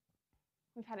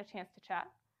 We've had a chance to chat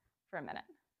for a minute.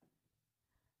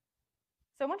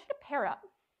 So I want you to pair up.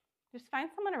 Just find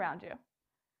someone around you.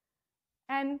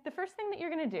 And the first thing that you're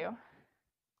going to do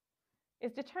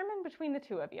is determine between the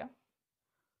two of you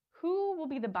who will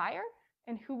be the buyer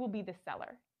and who will be the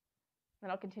seller. Then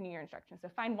I'll continue your instructions. So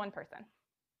find one person.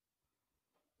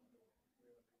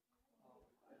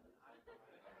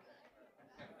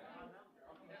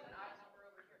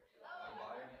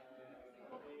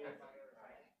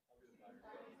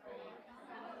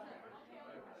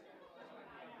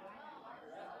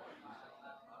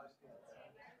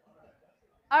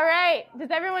 All right,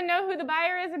 does everyone know who the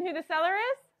buyer is and who the seller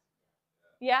is?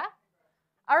 Yeah?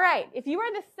 All right, if you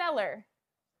are the seller,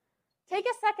 take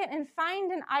a second and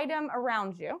find an item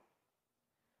around you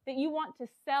that you want to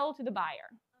sell to the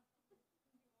buyer.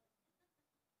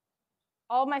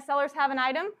 All of my sellers have an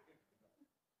item?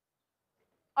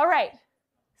 All right,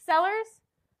 sellers,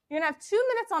 you're gonna have 2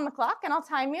 minutes on the clock and I'll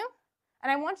time you. And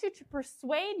I want you to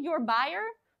persuade your buyer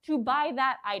to buy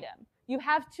that item. You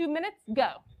have 2 minutes, go.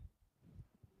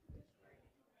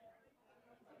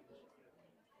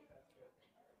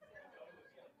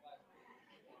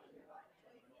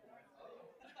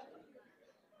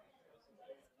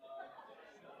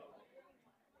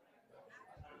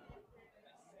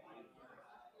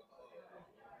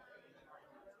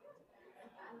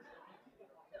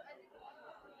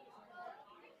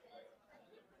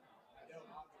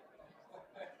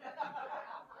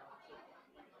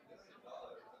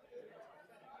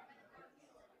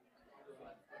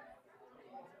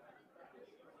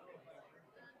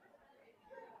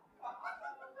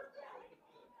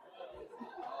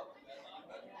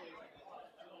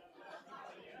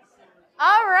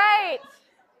 All right.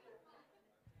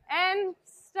 And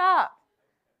stop.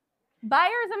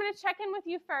 Buyers, I'm going to check in with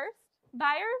you first.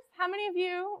 Buyers, how many of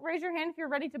you, raise your hand if you're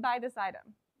ready to buy this item?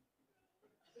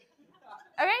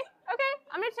 Okay,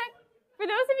 I'm going to check. For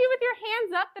those of you with your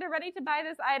hands up that are ready to buy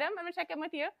this item, I'm going to check in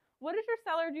with you. What did your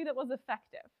seller do that was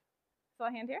effective? So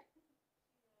a hand here.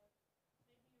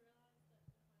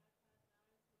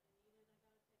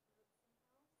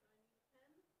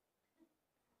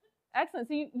 Excellent.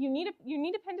 So you need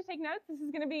a pen to take notes. This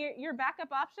is going to be your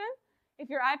backup option if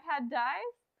your iPad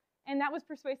dies, and that was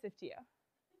persuasive to you.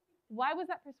 Why was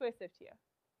that persuasive to you?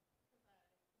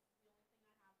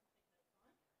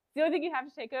 It's the only thing you have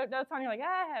to take notes on. You're like,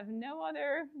 I have no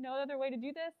other way to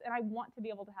do this, and I want to be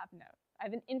able to have notes. I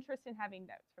have an interest in having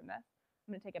notes from this.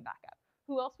 I'm going to take it back up.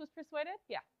 Who else was persuaded?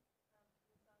 Yeah.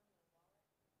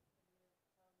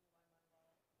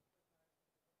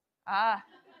 Ah.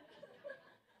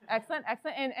 Excellent.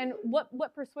 And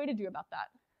what persuaded you about that?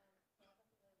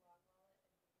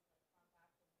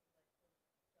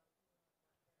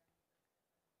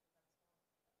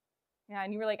 Yeah,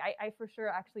 and you were like, I for sure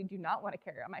actually do not want to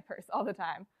carry it on my purse all the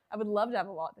time. I would love to have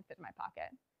a wallet that fit in my pocket.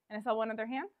 And I saw one other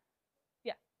hand.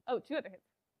 Yeah. Oh, 2 other hands.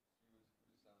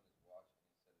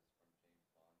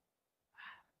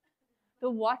 The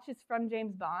watch is from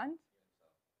James Bond?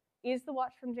 Is the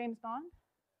watch from James Bond?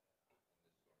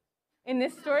 In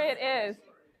this story, it is.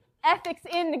 Ethics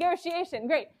in negotiation.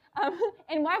 Great.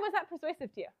 And why was that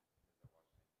persuasive to you?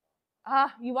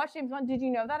 You watched James Bond. Did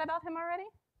you know that about him already?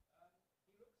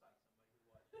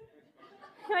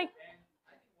 You're like,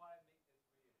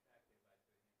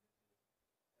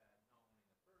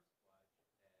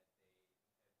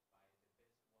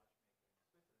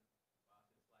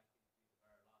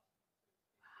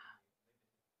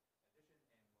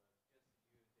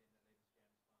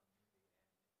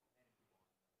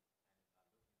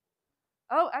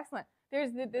 oh, excellent.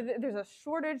 There's a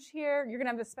shortage here. You're going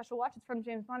to have this special watch. It's from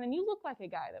James Bond. And you look like a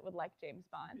guy that would like James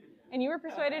Bond. And you were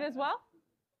persuaded as well?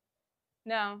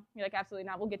 No. You're like, absolutely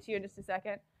not. We'll get to you in just a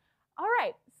second. All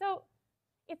right. So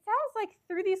it sounds like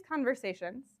through these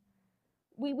conversations,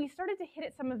 we started to hit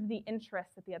at some of the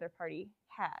interests that the other party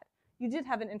had. You did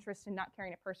have an interest in not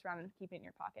carrying a purse around and keeping it in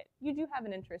your pocket. You do have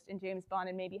an interest in James Bond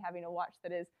and maybe having a watch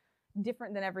that is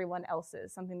different than everyone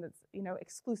else's, something that's, you know,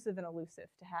 exclusive and elusive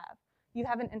to have. You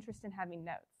have an interest in having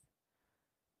notes.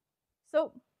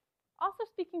 So also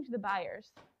speaking to the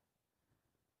buyers,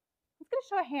 let's get a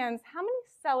show of hands. How many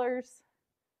sellers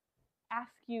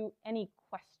ask you any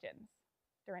questions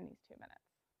during these 2 minutes?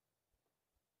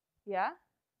 Yeah?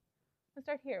 Let's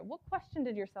start here. What question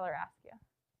did your seller ask you?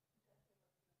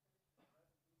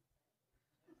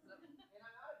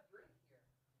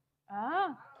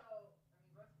 Ah.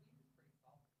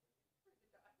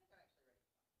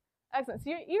 Excellent. So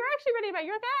you're actually ready to buy.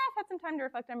 You're like, I've had some time to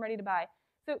reflect. I'm ready to buy.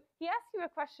 So he asked you a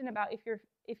question about if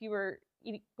you were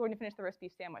going to finish the roast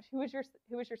beef sandwich. Who was your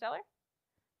seller?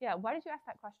 Yeah. Why did you ask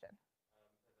that question?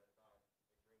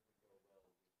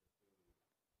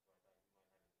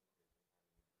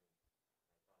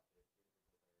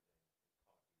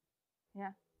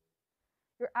 Yeah.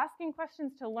 You're asking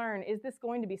questions to learn, is this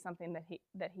going to be something that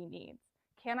he needs?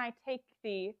 Can I take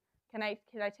the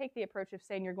approach of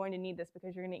saying you're going to need this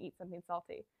because you're going to eat something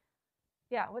salty?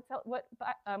 Yeah, what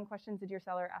questions did your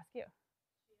seller ask you?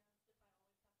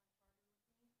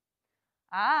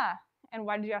 Ah, and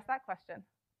why did you ask that question?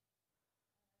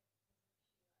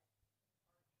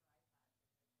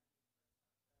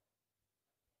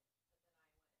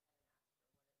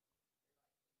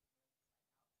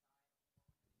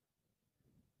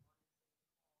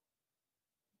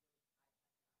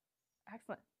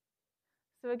 Excellent.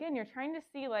 So again, you're trying to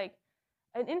see, like,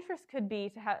 an interest could be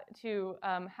to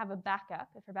have a backup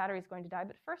if her battery is going to die.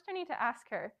 But first, I need to ask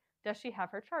her, does she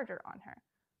have her charger on her?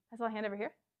 I saw a hand over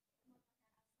here.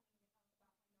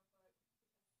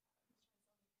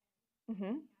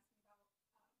 Mm-hmm.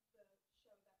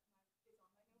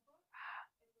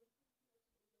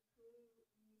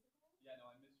 Yeah,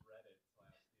 no, I misread it, so I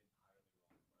asked the entirely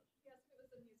wrong question. He asked if it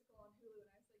was a musical on Hulu,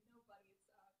 and I was like, no, buddy, it's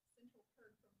Central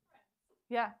Perk from Friends.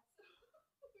 Yeah.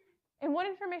 And what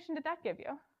information did that give you?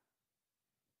 More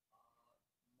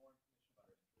information about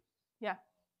her interests. Yeah.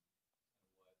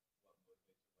 And what motivates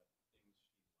her, what things she likes and would be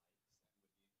interested in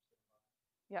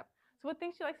buying. Yep. So what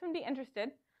things she likes and would be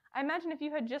interested. I imagine if you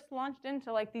had just launched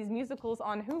into like these musicals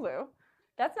on Hulu,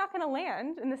 that's not going to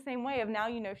land in the same way of now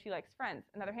you know she likes Friends.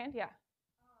 Another hand? Yeah.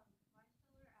 My seller asked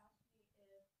me if I had any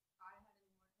more questions or if I had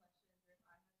anything to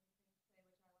say,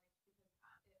 which I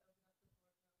liked because it opened up the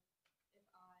boardroom if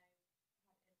I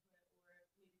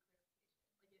had input or needed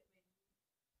clarification. Like, it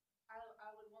made me, I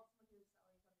would want someone who was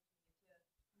selling something to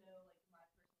me to know, like, my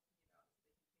personal opinion about it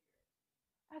so they can cater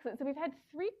it. Excellent. So we've had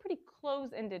 3 pretty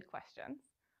close-ended questions.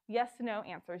 Yes, no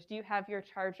answers. Do you have your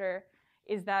charger?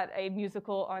 Is that a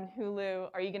musical on Hulu?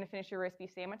 Are you going to finish your roast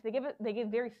beef sandwich? They give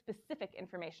very specific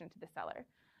information to the seller.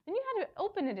 Then you had an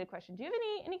open-ended question. Do you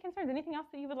have any concerns? Anything else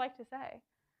that you would like to say?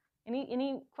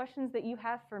 Any questions that you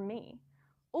have for me?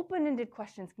 Open-ended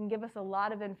questions can give us a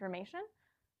lot of information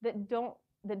that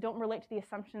don't relate to the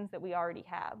assumptions that we already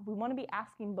have. We want to be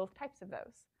asking both types of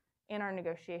those in our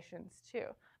negotiations too,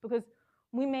 because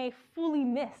we may fully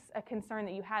miss a concern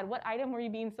that you had. What item were you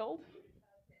being sold?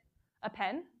 A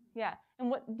pen. Yeah. And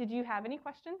what did you have any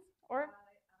questions? Or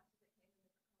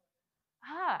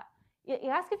you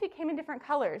asked if it came in different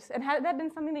colors. And had that been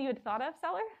something that you had thought of,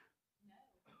 seller?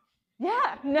 No.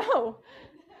 Yeah, no.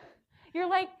 You're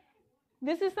like,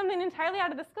 this is something entirely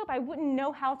out of the scope. I wouldn't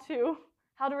know how to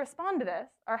respond to this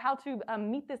or how to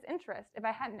meet this interest if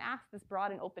I hadn't asked this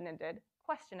broad and open-ended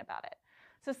question about it.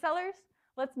 So sellers,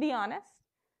 let's be honest.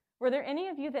 Were there any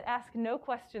of you that asked no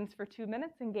questions for 2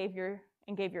 minutes and gave your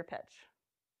pitch?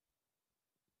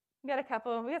 We got a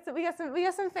couple. We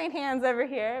got some faint hands over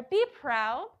here. Be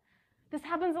proud. This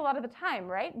happens a lot of the time,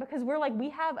 right? Because we're like, we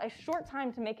have a short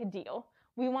time to make a deal.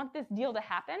 We want this deal to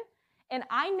happen. And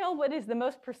I know what is the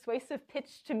most persuasive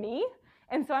pitch to me.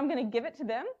 And so I'm going to give it to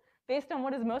them based on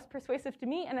what is most persuasive to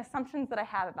me and assumptions that I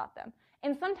have about them.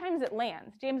 And sometimes it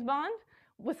lands. James Bond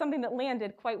was something that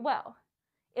landed quite well.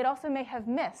 It also may have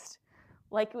missed,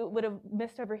 like it would have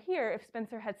missed over here if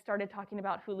Spencer had started talking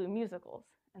about Hulu musicals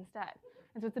instead.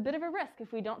 And so it's a bit of a risk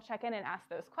if we don't check in and ask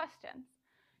those questions.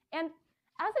 And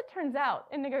as it turns out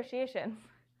in negotiations,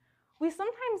 we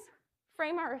sometimes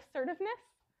frame our assertiveness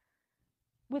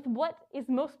with what is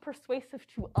most persuasive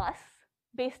to us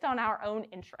based on our own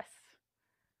interests.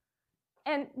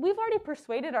 And we've already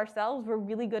persuaded ourselves we're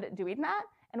really good at doing that.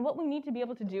 And what we need to be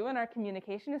able to do in our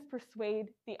communication is persuade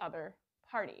the other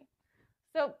party.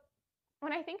 So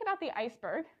when I think about the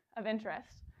iceberg of interest,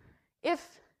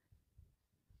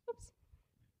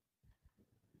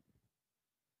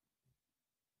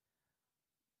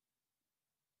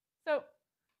 So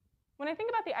when I think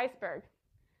about the iceberg,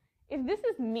 if this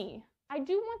is me I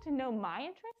do want to know my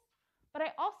interests, but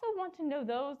I also want to know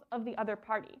those of the other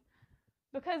party.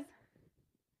 Because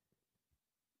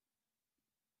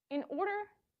in order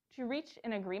to reach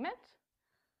an agreement,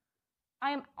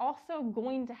 I am also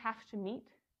going to have to meet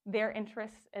their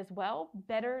interests as well,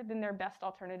 better than their best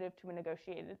alternative to a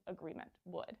negotiated agreement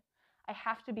would. I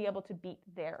have to be able to beat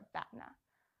their BATNA.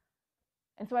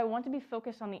 And so I want to be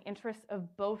focused on the interests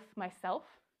of both myself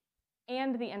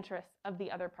and the interests of the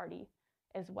other party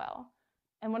as well.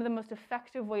 And one of the most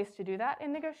effective ways to do that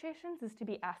in negotiations is to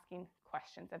be asking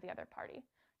questions of the other party,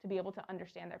 to be able to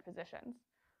understand their positions.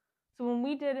 So when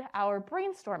we did our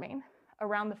brainstorming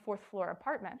around the 4th floor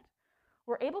apartment,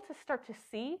 we're able to start to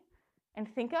see and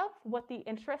think of what the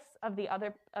interests of the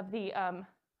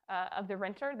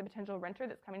renter, the potential renter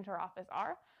that's coming to our office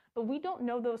are, but we don't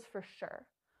know those for sure.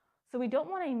 So we don't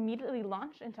want to immediately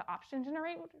launch into option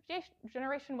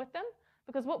generation with them,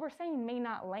 because what we're saying may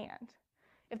not land.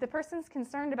 If the person's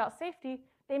concerned about safety,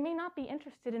 they may not be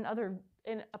interested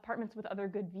in apartments with other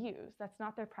good views. That's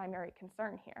not their primary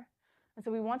concern here. And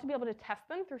so we want to be able to test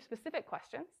them through specific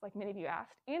questions, like many of you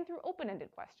asked, and through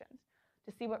open-ended questions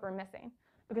to see what we're missing.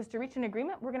 Because to reach an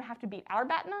agreement, we're going to have to beat our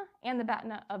BATNA and the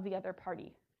BATNA of the other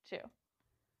party, too.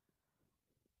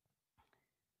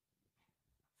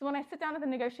 So when I sit down at the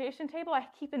negotiation table, I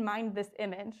keep in mind this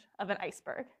image of an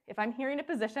iceberg. If I'm hearing a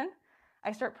position,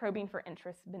 I start probing for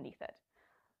interests beneath it.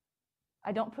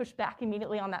 I don't push back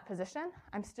immediately on that position.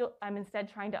 I'm instead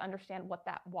trying to understand what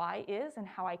that why is and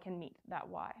how I can meet that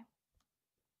why.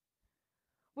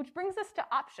 Which brings us to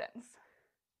options.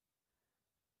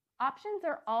 Options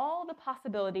are all the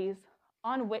possibilities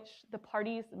on which the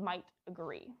parties might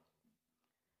agree.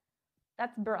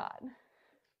 That's broad.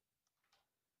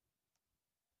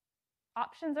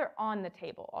 Options are on the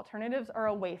table. Alternatives are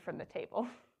away from the table.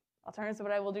 Alternatives are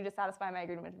what I will do to satisfy my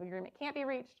agreement. If the agreement can't be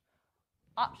reached,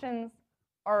 options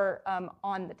are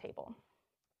on the table.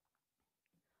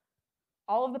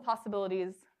 All of the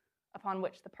possibilities upon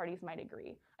which the parties might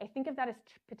agree. I think of that as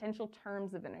potential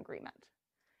terms of an agreement.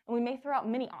 And we may throw out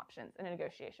many options in a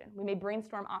negotiation. We may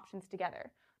brainstorm options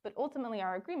together, but ultimately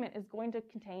our agreement is going to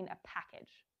contain a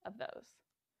package of those.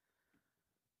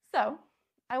 So,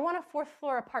 I want a 4th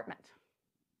floor apartment.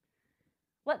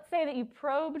 Let's say that you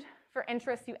probed for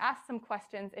interest, you asked some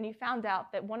questions, and you found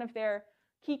out that one of their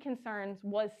key concerns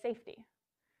was safety.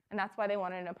 And that's why they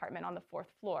wanted an apartment on the 4th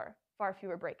floor, far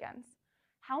fewer break-ins.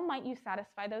 How might you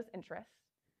satisfy those interests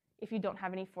if you don't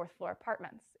have any 4th floor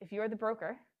apartments? If you're the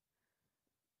broker,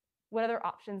 what other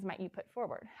options might you put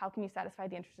forward? How can you satisfy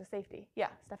the interest of safety? Yeah,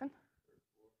 Stefan?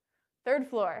 3rd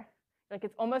floor. Like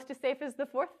it's almost as safe as the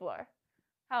 4th floor.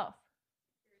 How else?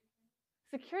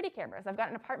 Security cameras. I've got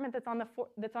an apartment that's on the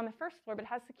 1st floor but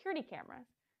has security cameras.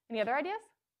 Any other ideas?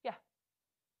 Yeah.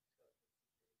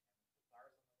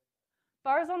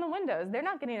 Bars on the windows. They're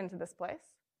not getting into this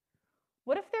place.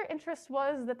 What if their interest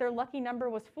was that their lucky number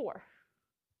was 4?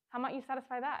 How might you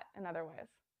satisfy that in other ways?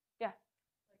 Yeah.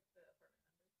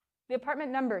 The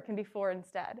apartment number can be 4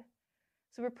 instead.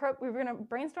 So we're going to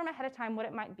brainstorm ahead of time what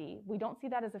it might be. We don't see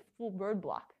that as a full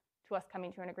roadblock to us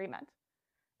coming to an agreement.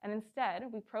 And instead,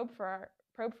 we probe for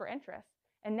interest.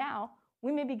 And now,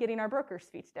 we may be getting our broker's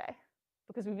fee today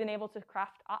because we've been able to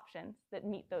craft options that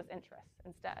meet those interests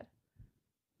instead.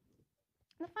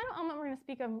 And the final element we're going to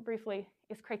speak of briefly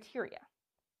is criteria.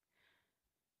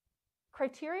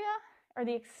 Criteria are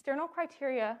the external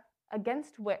criteria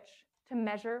against which to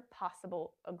measure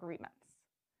possible agreements.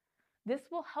 This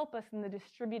will help us in the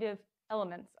distributive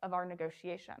elements of our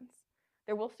negotiations.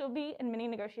 There will still be, in many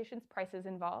negotiations, prices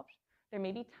involved. There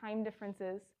may be time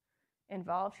differences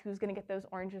involved. Who's going to get those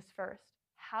oranges first?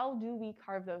 How do we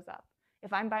carve those up?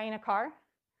 If I'm buying a car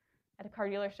at a car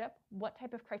dealership, what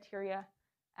type of criteria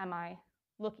am I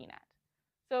looking at?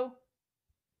 So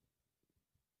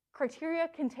criteria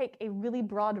can take a really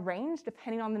broad range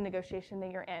depending on the negotiation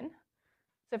that you're in.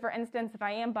 So for instance, if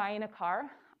I am buying a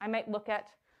car, I might look at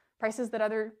prices that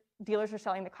other dealers are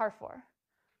selling the car for.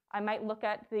 I might look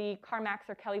at the CarMax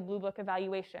or Kelley Blue Book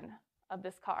evaluation of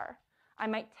this car. I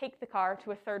might take the car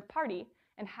to a third party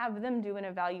and have them do an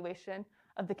evaluation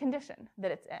of the condition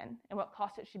that it's in and what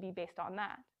cost it should be based on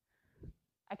that.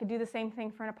 I could do the same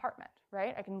thing for an apartment,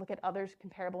 right? I can look at others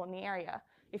comparable in the area.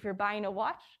 If you're buying a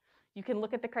watch, you can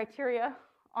look at the criteria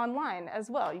online as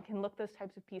well. You can look those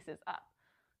types of pieces up.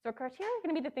 So criteria are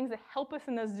going to be the things that help us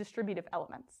in those distributive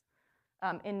elements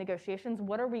in negotiations.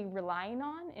 What are we relying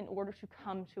on in order to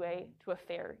come to a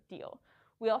fair deal?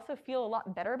 We also feel a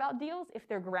lot better about deals if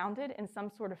they're grounded in some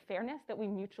sort of fairness that we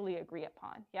mutually agree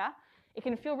upon, yeah? It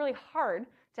can feel really hard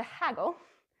to haggle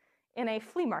in a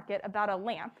flea market about a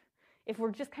lamp if we're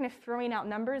just kind of throwing out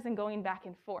numbers and going back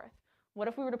and forth. What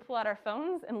if we were to pull out our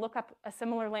phones and look up a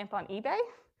similar lamp on eBay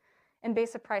and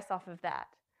base a price off of that?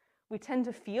 We tend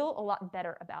to feel a lot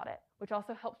better about it, which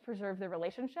also helps preserve the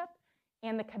relationship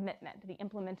and the commitment, the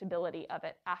implementability of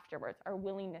it afterwards, our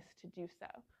willingness to do so.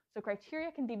 So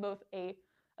criteria can be both a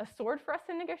sword for us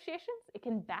in negotiations. It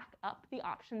can back up the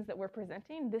options that we're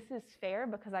presenting. This is fair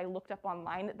because I looked up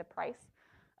online that the price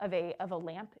of a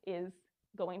lamp is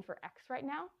going for X right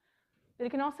now. But it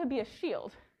can also be a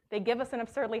shield. They give us an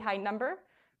absurdly high number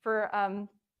for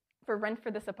rent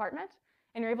for this apartment,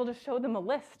 and you're able to show them a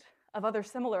list of other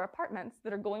similar apartments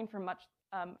that are going for much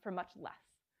less.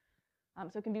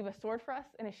 So it can be a sword for us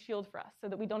and a shield for us so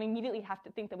that we don't immediately have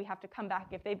to think that we have to come back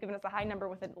if they've given us a high number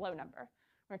with a low number.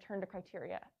 Return to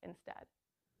criteria instead.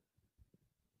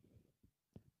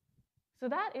 So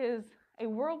that is a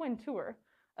whirlwind tour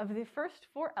of the first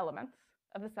 4 elements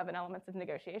of the 7 elements of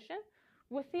negotiation,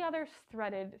 with the others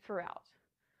threaded throughout.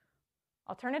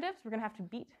 Alternatives, we're going to have to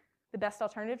beat the best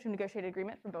alternative to a negotiated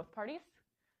agreement from both parties.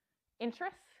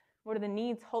 Interests, what are the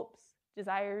needs, hopes,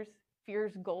 desires,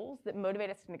 fears, goals that motivate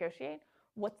us to negotiate?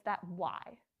 What's that why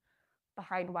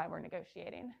behind why we're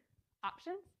negotiating?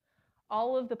 Options,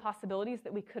 all of the possibilities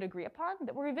that we could agree upon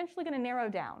that we're eventually going to narrow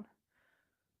down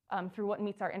through what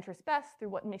meets our interests best, through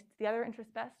what meets the other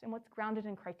interests best, and what's grounded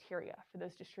in criteria for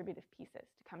those distributive pieces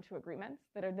to come to agreements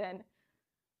that are then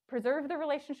preserve the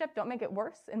relationship, don't make it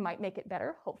worse, and might make it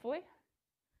better, hopefully.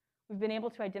 We've been able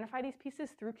to identify these pieces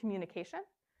through communication,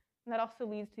 and that also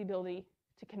leads to the ability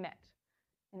to commit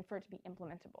and for it to be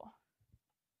implementable.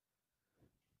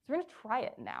 So we're going to try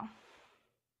it now.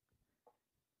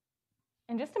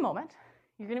 In just a moment,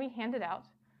 you're going to be handed out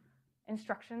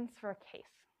instructions for a case.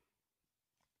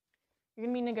 You're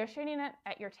going to be negotiating it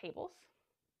at your tables.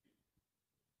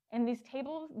 And these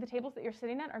tables, the tables that you're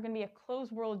sitting at, are going to be a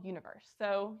closed world universe.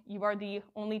 So you are the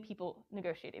only people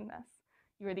negotiating this.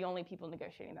 You are the only people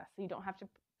negotiating this. So you don't have to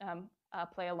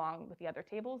play along with the other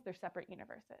tables. They're separate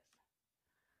universes.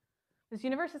 This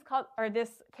universe is called, or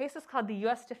this case is called the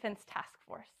U.S. Defense Task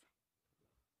Force.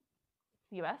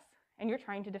 The U.S., and you're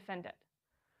trying to defend it.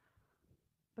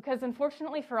 Because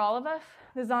unfortunately for all of us,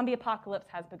 the zombie apocalypse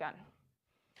has begun.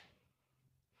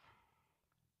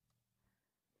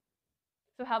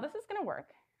 So how this is going to work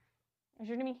is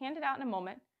you're going to be handed out in a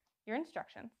moment your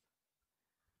instructions.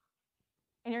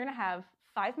 And you're going to have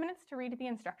 5 minutes to read the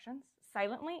instructions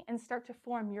silently and start to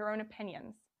form your own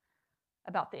opinions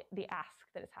about the ask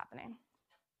that is happening.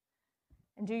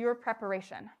 And do your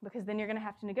preparation, because then you're going to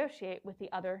have to negotiate with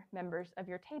the other members of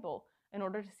your table in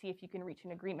order to see if you can reach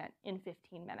an agreement in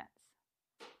 15 minutes.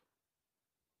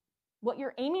 What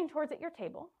you're aiming towards at your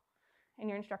table, and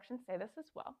your instructions say this as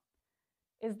well,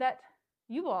 is that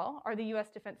you all are the U.S.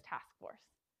 Defense Task Force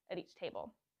at each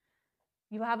table.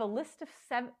 You have a list of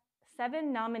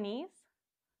seven nominees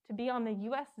to be on the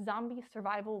U.S. Zombie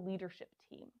Survival Leadership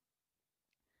Team.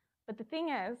 But the thing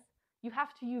is, you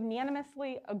have to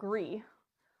unanimously agree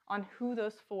on who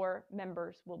those 4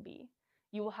 members will be.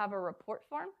 You will have a report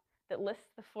form that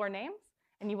lists the 4 names,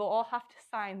 and you will all have to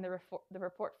sign the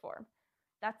report form.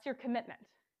 That's your commitment,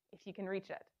 if you can reach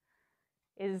it,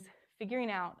 is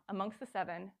figuring out amongst the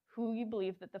 7 who you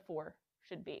believe that the 4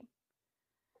 should be.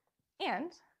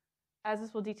 And, as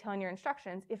this will detail in your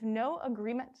instructions, if no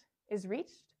agreement is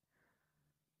reached,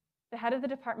 the head of the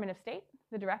Department of State,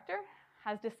 the director,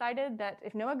 has decided that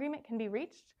if no agreement can be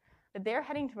reached, that they're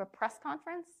heading to a press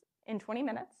conference in 20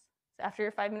 minutes, so after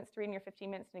your 5 minutes to read and your 15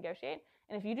 minutes to negotiate.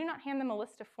 And if you do not hand them a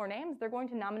list of 4 names, they're going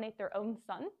to nominate their own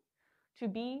son to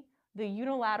be the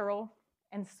unilateral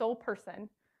and sole person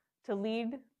to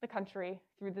lead the country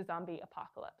through the zombie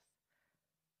apocalypse.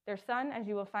 Their son, as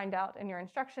you will find out in your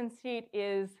instruction sheet,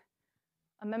 is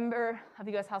a member of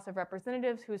the U.S. House of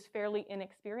Representatives who is fairly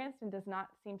inexperienced and does not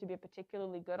seem to be a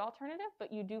particularly good alternative,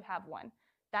 but you do have one.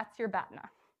 That's your BATNA.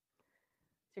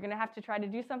 So you're going to have to try to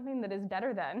do something that is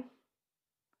better than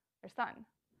your son.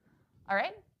 All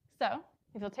right? So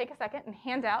if you'll take a second and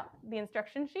hand out the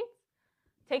instruction sheets,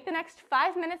 take the next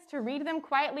 5 minutes to read them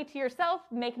quietly to yourself,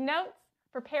 make notes,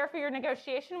 prepare for your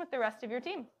negotiation with the rest of your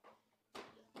team.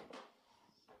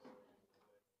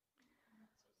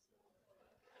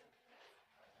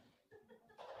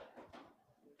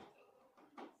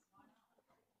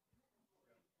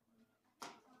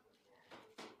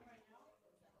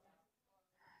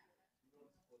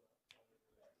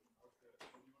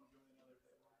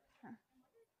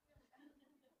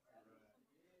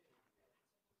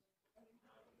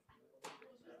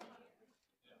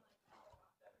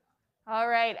 All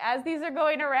right, as these are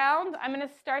going around, I'm going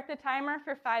to start the timer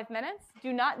for 5 minutes.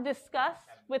 Do not discuss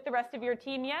with the rest of your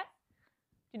team yet.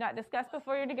 Do not discuss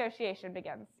before your negotiation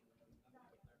begins.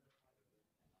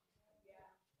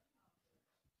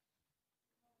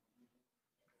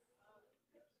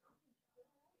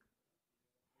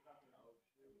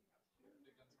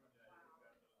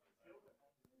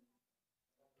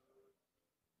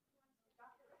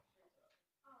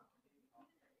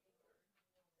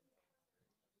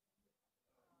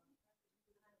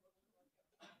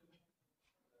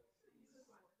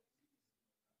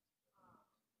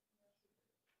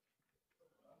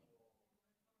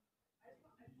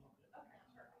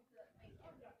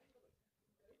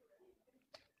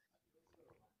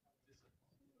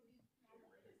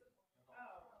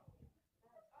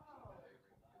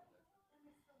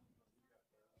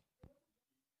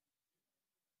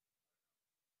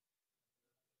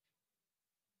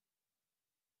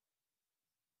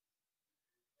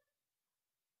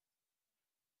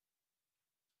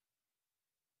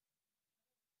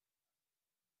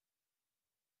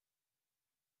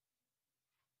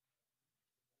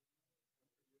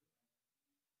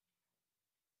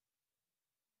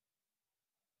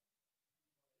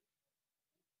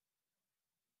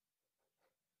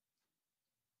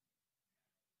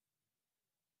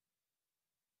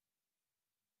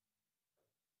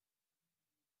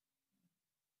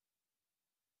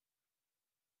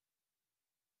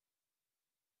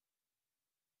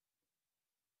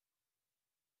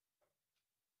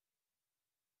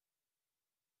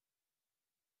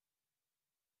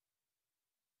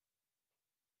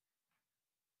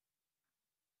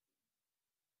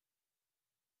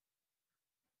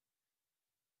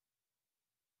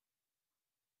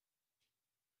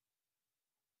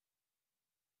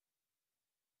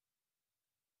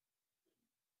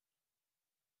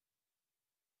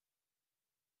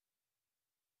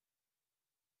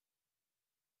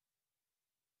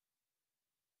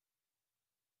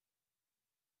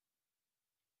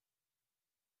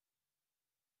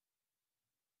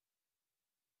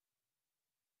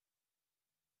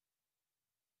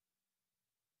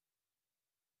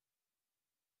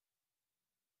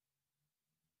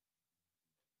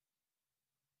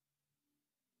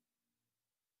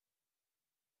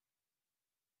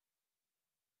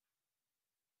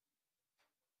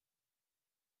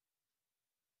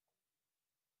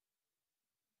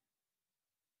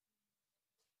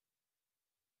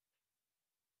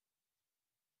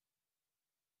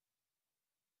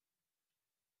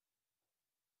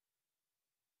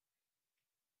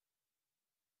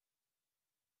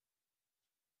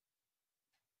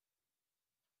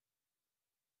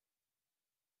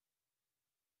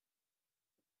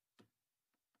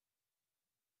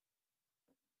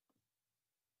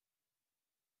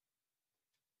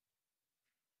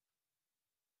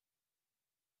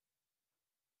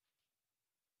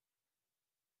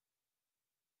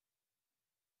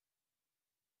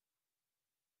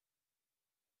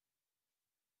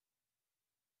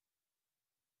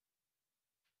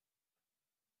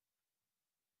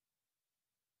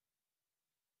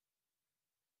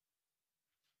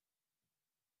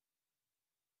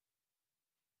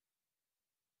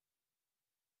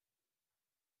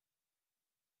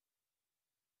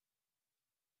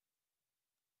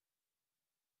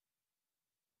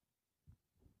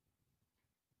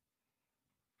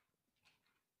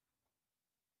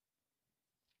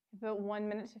 About 1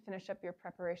 minute to finish up your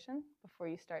preparation before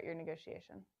you start your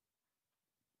negotiation.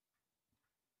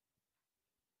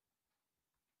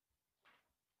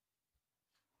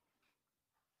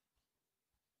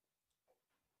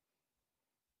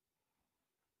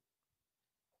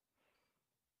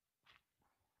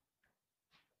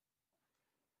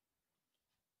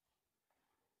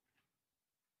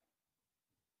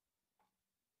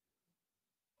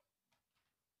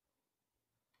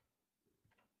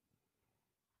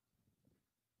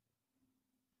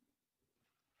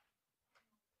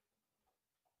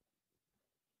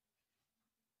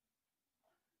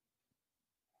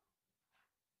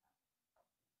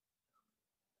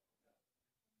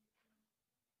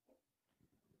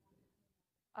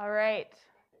 All right,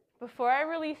 before I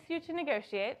release you to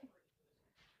negotiate,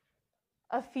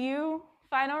 a few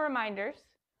final reminders.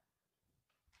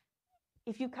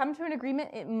 If you come to an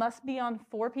agreement, it must be on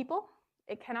 4 people.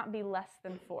 It cannot be less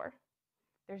than 4.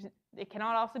 It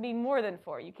cannot also be more than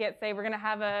 4. You can't say we're going to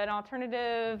have an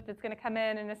alternative that's going to come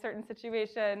in a certain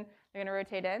situation. They're going to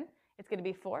rotate in. It's going to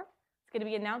be 4. It's going to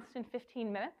be announced in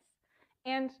 15 minutes.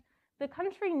 And the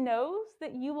country knows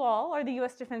that you all are the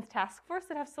U.S. Defense Task Force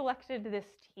that have selected this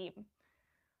team.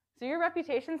 So your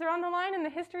reputations are on the line, and the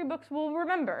history books will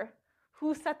remember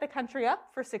who set the country up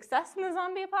for success in the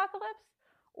zombie apocalypse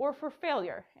or for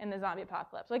failure in the zombie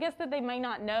apocalypse. So I guess that they might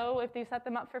not know if they set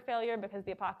them up for failure because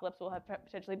the apocalypse will have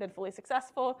potentially been fully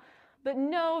successful, but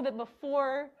know that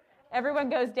before everyone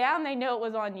goes down, they know it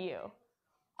was on you.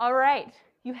 All right,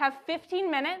 you have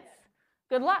 15 minutes.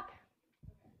 Good luck.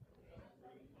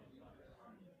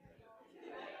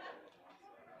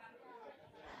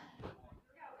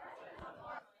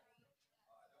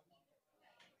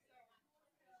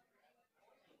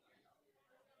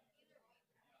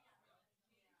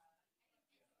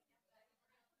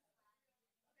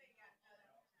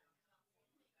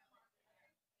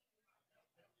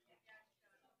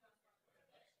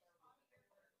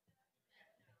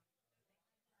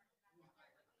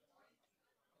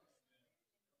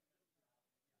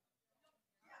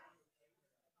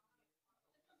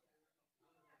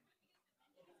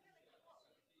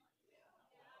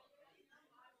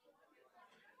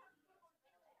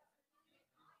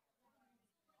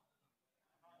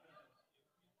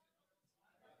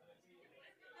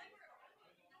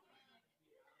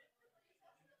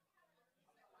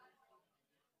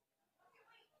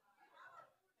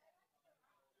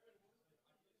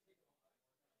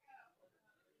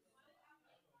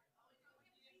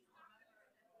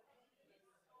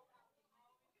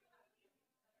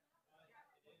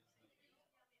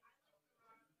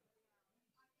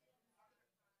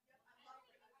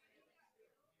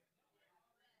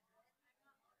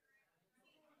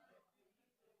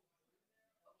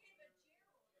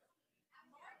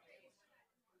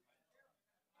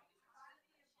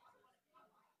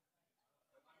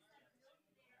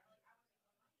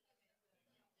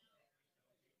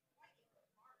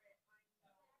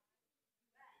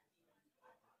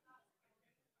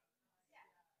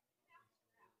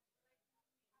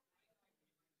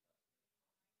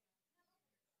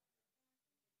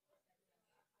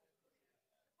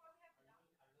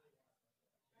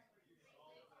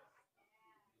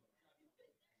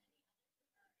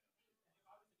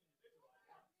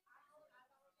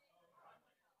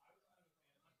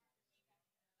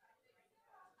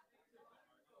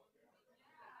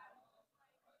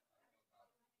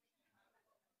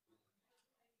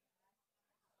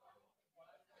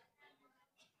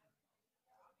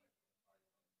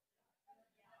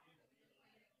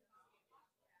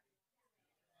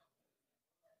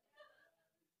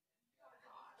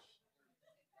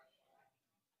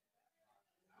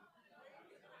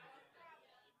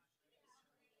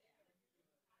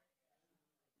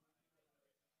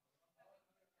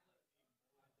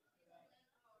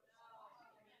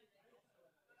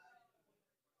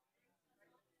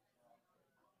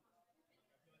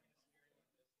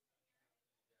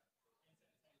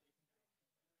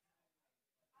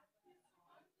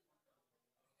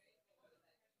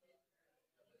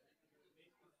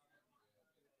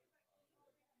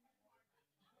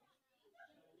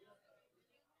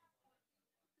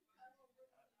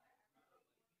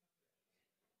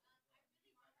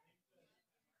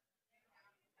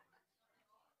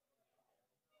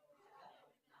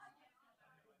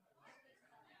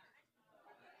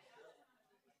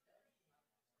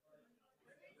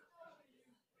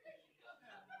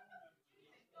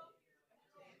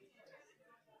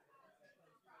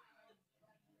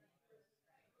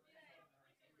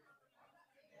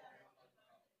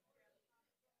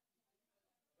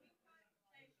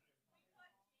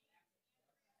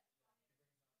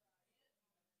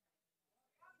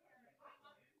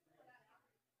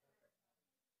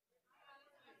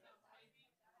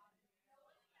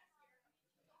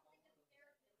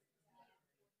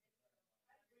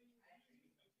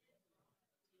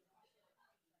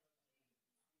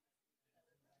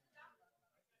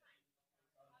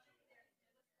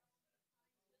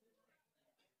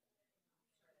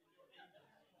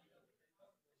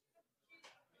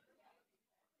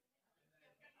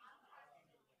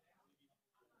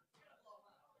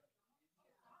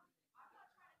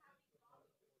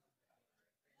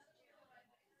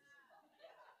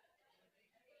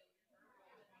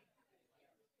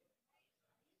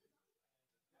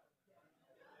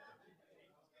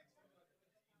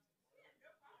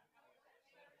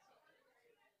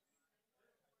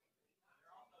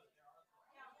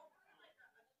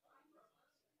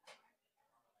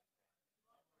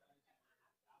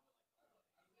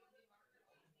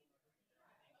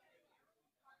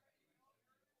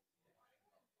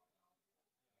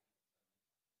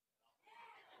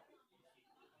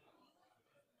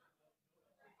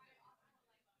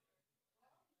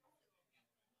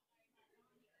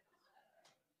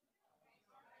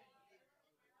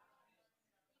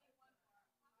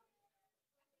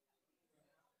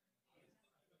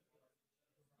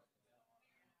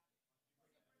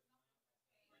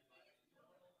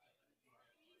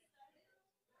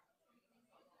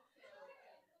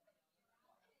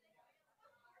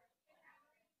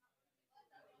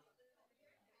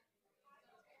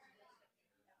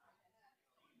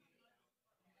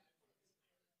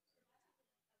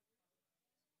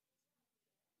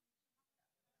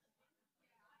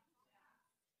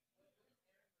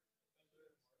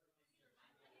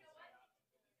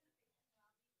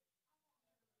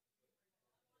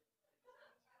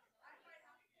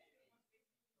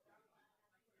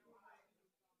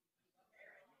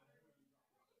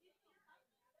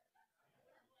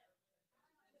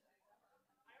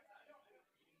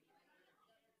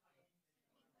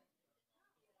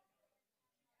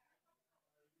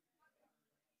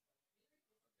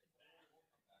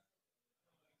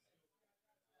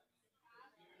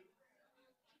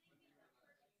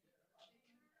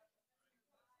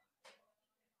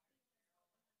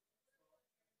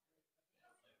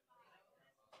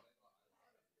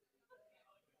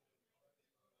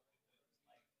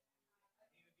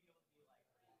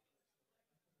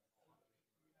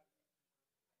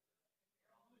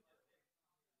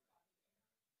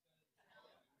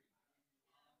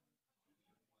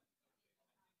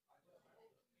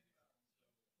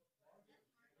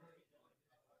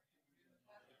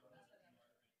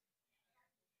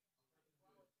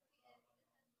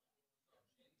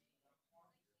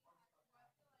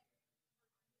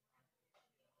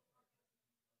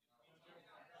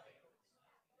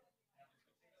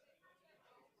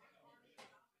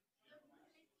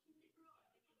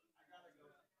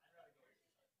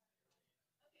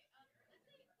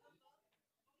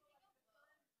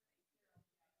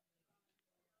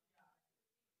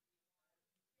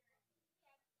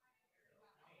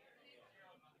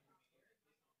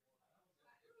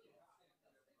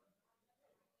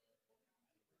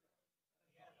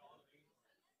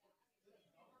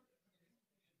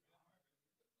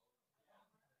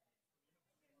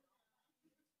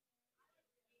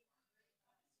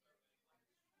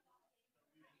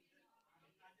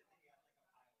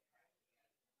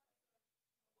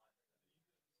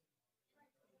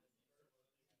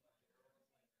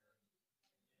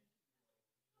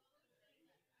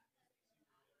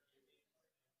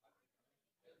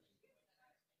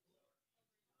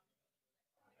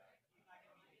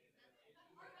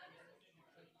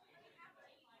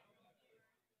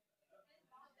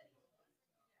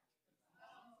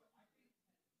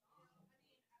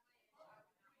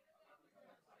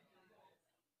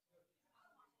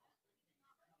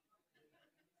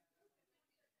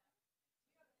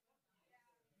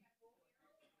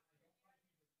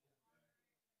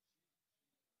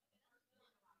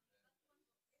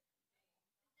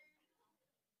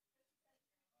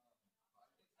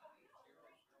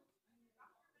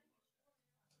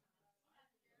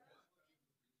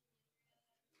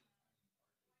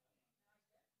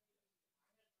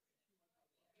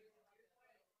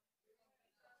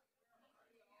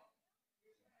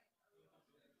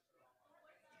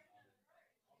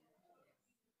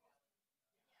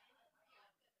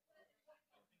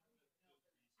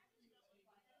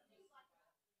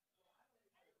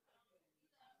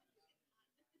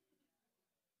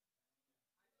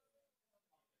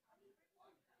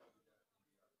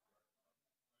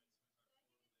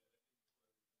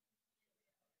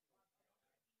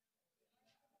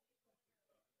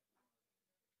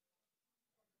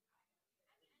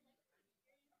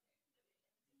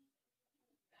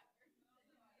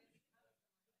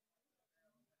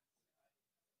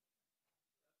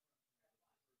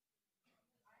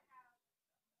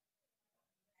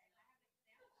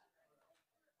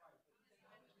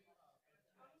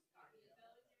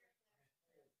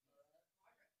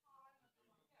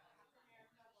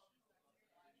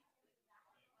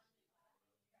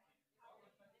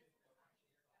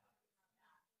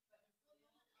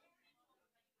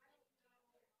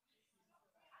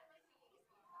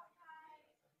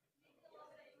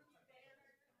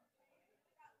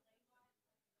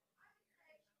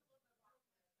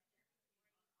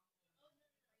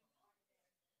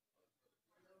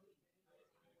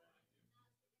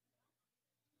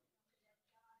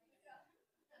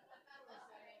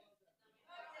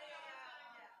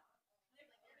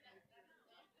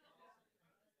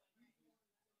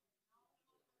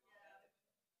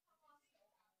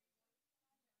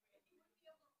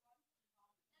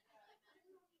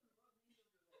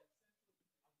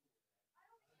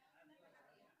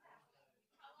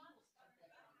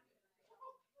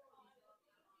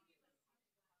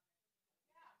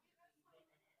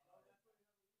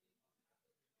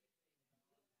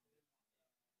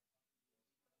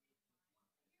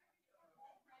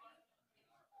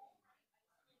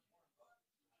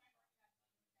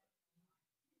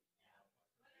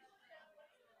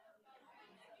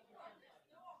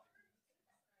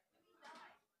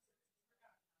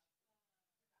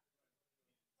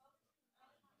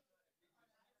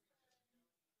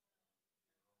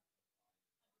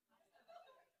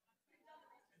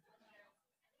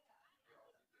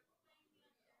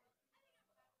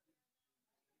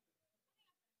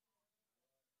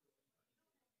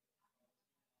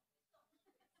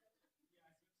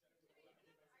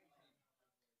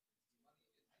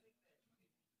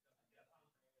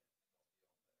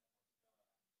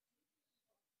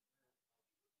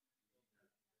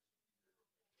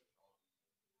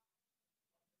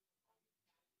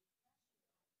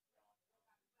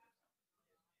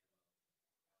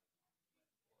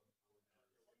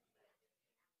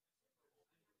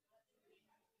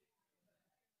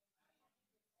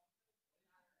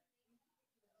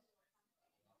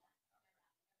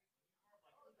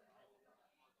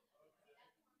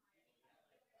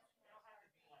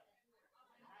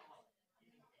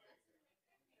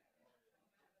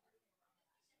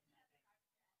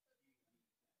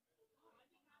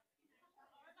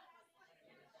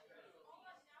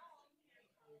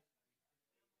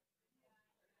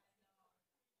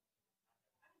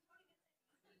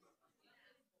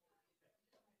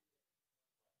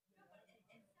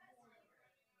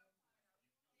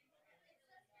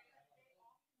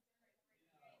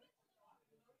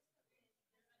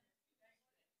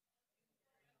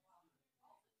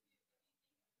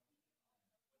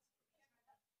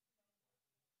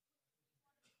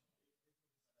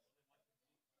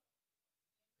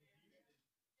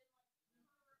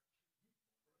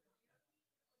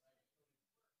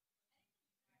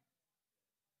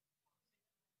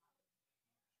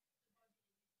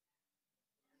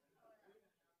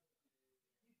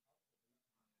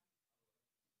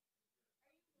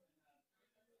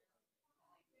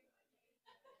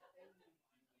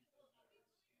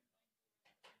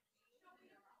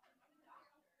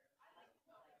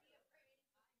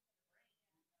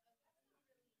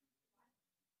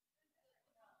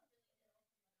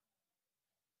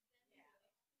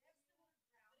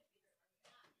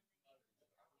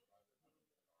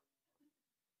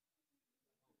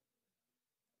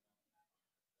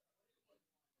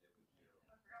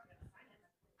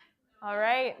 All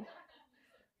right.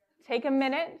 Take a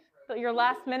minute, your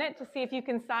last minute, to see if you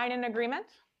can sign an agreement.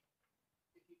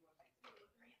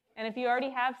 And if you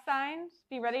already have signed,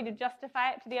 be ready to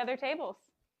justify it to the other tables.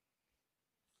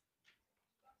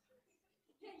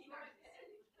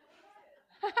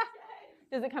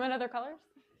 Does it come in other colors?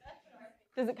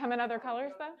 Does it come in other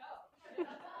colors, though?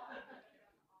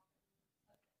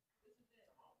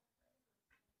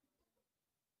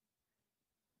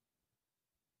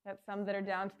 Got some that are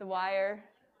down to the wire,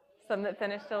 some that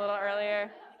finished a little earlier.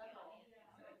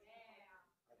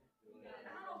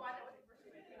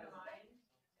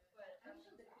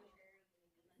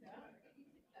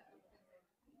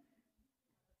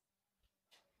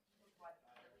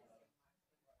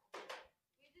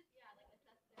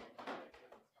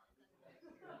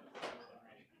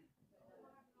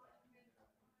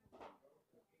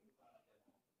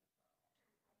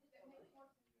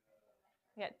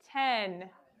 We got 10,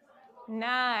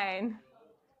 9,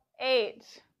 8,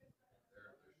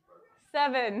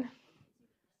 7,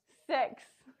 6,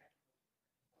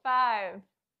 5,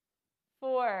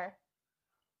 4,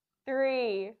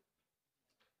 3,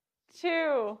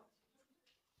 2,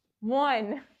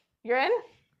 1. You're in?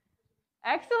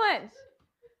 Excellent.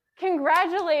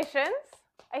 Congratulations.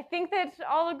 I think that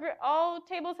all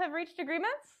tables have reached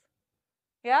agreements.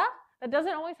 Yeah? That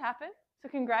doesn't always happen. So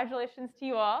congratulations to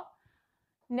you all.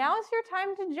 Now is your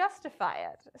time to justify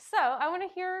it. So I want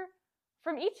to hear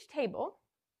from each table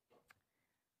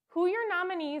who your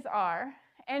nominees are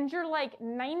and your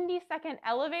 90-second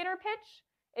elevator pitch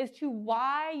as to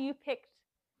why you picked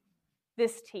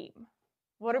this team.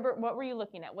 What were you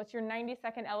looking at? What's your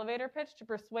 90-second elevator pitch to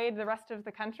persuade the rest of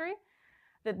the country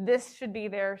that this should be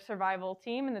their survival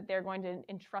team and that they're going to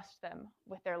entrust them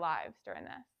with their lives during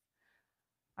this?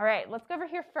 All right, let's go over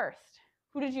here first.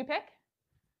 Who did you pick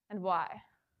and why?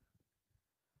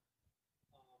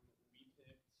 We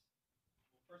picked,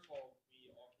 well, first of all,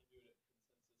 we all came to a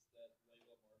consensus that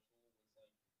Layla Marshall was the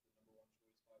number one choice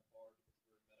by far because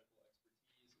of her medical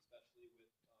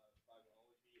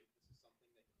expertise,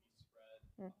 especially with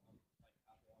tribology. If this is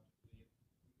something that can be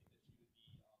spread pathologically, we think that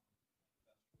she would be the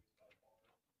best choice by far.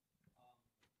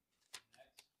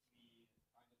 Next, we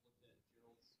kind of looked at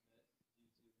Gerald Smith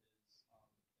due to his immense amount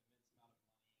of money,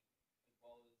 as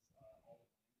well as all the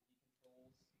land that he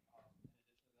controls. In addition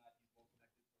to that, he's well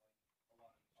connected to a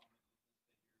lot of prominent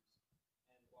business figures.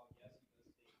 And while yes, he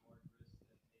does take large risks that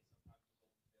may sometimes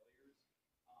result in failures,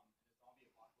 in a zombie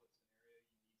apocalypse scenario,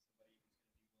 you need somebody who's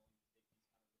going to be willing to take these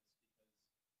kind of risks because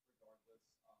regardless, things could end up in complete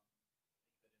apocalypse.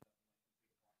 So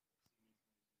you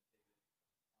need somebody who's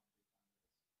going to take it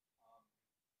big time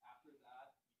risks. After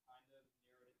that, we kind of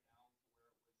narrowed it down to where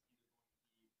it was either going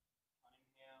to be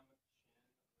Cunningham,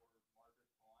 Chin, or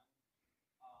Margaret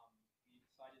Vaughn. We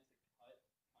decided to cut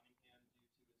Cunningham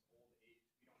due to his old age.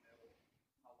 We don't know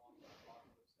how long the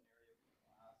apocalypse scenario can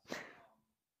last. His memory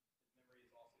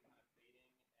is also kind of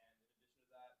fading, and in addition to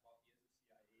that,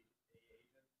 while he is a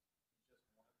CIA agent, he's just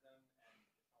one of them, and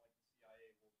it's not like the CIA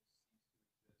will just cease to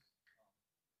exist in this scenario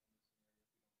if we don't take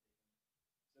him.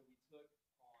 So we took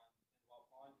Pond, and while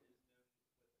Pond is known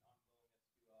with an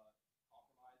unwillingness to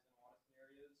compromise in a lot of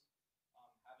scenarios,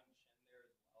 having Chin there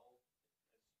as well, as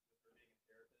with her being a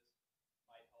therapist,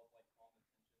 might help calm the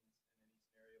tensions in any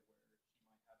scenario where she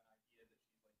might have an idea that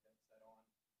she's dead set on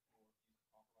and will refuse to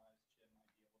compromise. Chin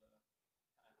might be able to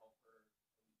kind of help her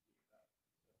alleviate that.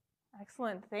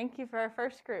 Excellent. Thank you for our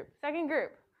first group. Second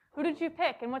group, who did you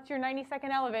pick and what's your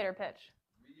 90-second elevator pitch?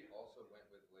 We also went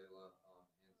with Layla,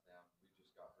 hands down. We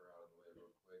just got her out of the way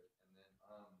real quick. And then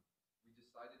we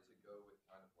decided to go with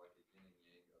kind of a yin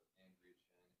and yang of Andrea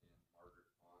Chen and Margaret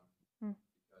Vaughn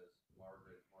because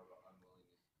Margaret is more of an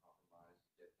unwillingness to compromise,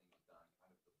 get things done,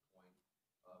 kind of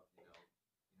the point of,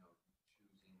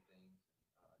 choosing things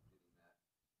and getting that,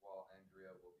 while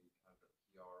Andrea will be kind of the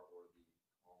PR or the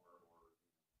calmer or,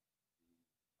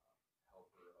 the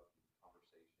helper of the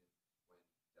conversation when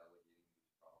delegating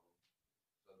these problems.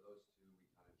 So those two we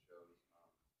kind of chose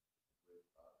with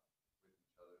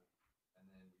each other, and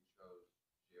then we chose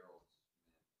Gerald Smith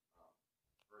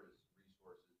for his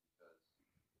resources because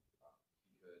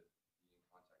he could be in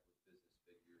contact with business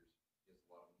figures. He has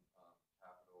a lot of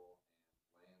capital and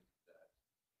land that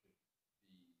could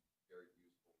be very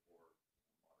useful for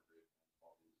Margaret and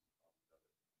all these other things.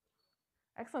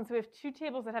 Excellent. So we have two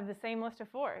tables that have the same list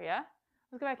of 4, yeah?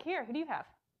 Let's go back here. Who do you have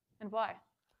and why?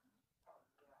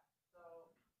 So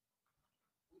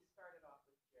we started off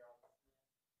with Gerald Smith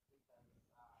because he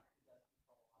does control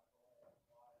a lot of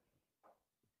oil and water.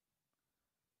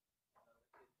 One of the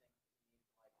good things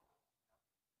that he needs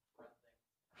to run things.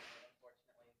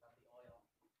 Unfortunately, it's not the oil.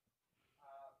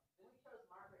 Then we chose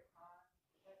Margaret Hahn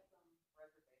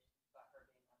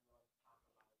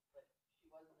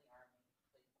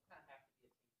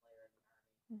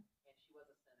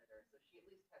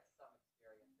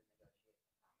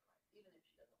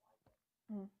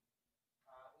Mm.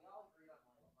 We all agreed on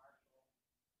Layla Marshall.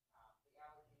 The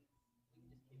allergies, we can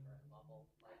just keep her in a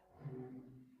bubble, like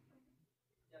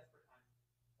desperate times.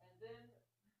 And then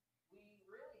we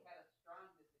really had a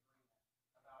strong disagreement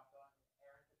about going with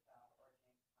Aaron Patel or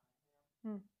James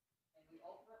Cunningham. Hmm. And we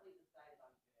ultimately decided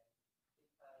on James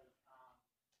because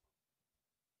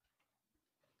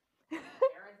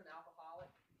Aaron's an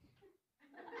alcoholic.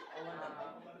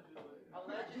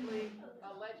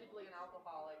 Allegedly an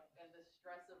alcoholic, and the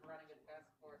stress of running a task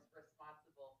force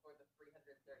responsible for the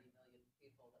 330 million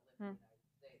people that live in the United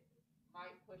States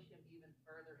might push him even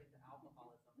further into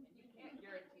alcoholism. And you can't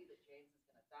guarantee that James is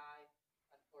going to die.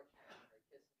 Unfortunately, Henry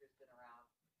Kissinger's been around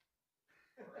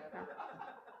forever.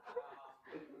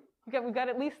 We've got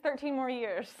at least 13 more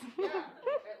years. Yeah,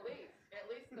 at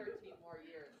least 13 more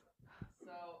years.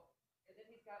 So, and then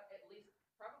he's got at least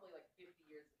probably like 50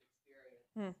 years of experience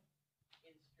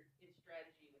in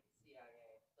strategy with the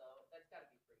CIA. So that's got to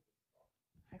be pretty useful.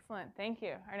 Excellent. Thank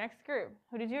you. Our next group.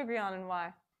 Who did you agree on and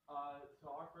why? So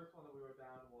our first one that we wrote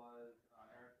down was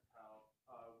Aaron Patel.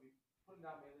 We put him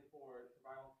down mainly for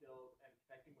survival skills and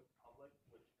connecting with the public,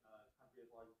 which in a country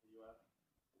as large as the U.S.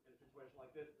 In a situation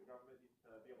like this, the government needs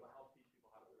to be able to help teach people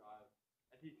how to survive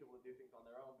and teach people to do things on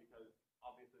their own because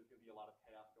obviously there's going to be a lot of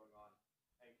chaos going on,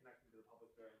 and connecting to the public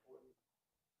is very important.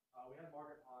 We had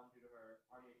Margaret on due to her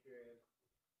Army experience.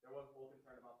 There was a little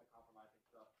concern about the compromising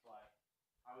stuff, but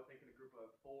I would think in a group of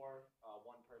 4,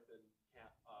 one person can't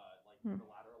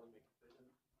unilaterally make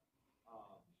decisions.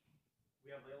 We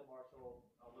have Layla Marshall,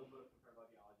 a little bit of concern about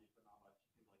the allergies, but not much.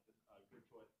 Seems like this a good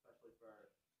choice, especially for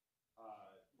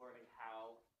learning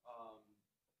how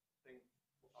things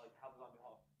like how the zombie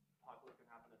apocalypse can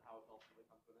happen and how it ultimately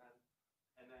comes to an end.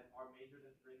 And then our major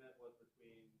disagreement was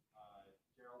between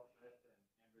Gerald Smith and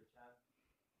Andrew Chen.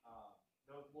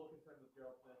 There was a little concern with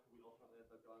Gerald Smith, who we ultimately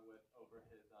ended up going with over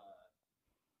his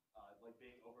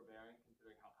being overbearing,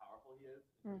 considering how powerful he is.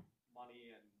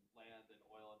 Money and land and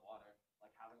oil and water,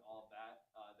 like having all of that,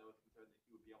 there was concern that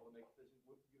he would be able to make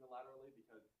decisions unilaterally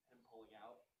because him pulling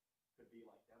out could be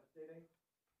like devastating.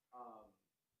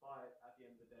 But at the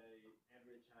end of the day,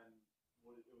 Andrea Chen, it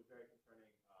was very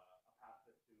concerning. A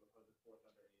pacifist to oppose his force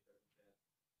under any circumstance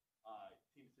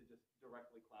seems to just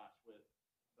directly clash with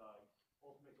the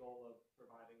ultimate goal of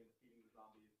surviving and defeating the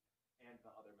zombies and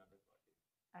the other members of our team.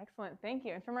 Excellent. Thank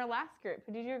you. And from our last group,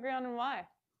 who did you agree on and why?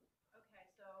 Okay,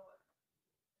 so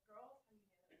girls have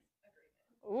unanimous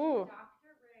agreement. Ooh.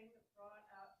 Dr. Ring brought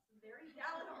up some very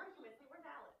valid arguments. They were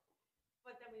valid.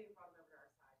 But then we brought them over to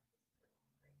our side.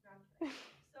 Great. No, I'm kidding.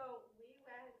 So we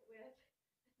went with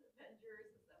Avengers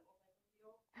Assemble type of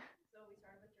deal. So we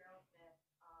started with Gerald Smith,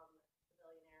 the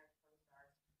billionaire, Tony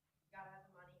Stark. You gotta have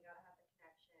the money, you gotta have the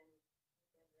connection. At the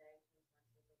end of the day,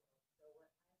 Tony Stark saved the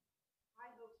world. So I have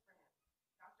high hopes for him.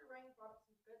 Dr. Ring brought up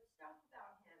some good stuff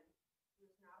about him. He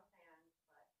was not a fan,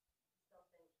 but I still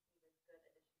think he's a good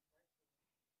addition to our team.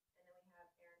 And then we have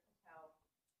Aaron Patel.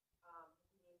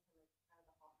 He named him as kind of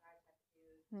the Hawkeye type of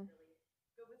dude. He's really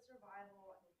good with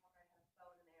survival. I mean, Hawkeye had a bow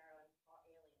and an arrow and he fought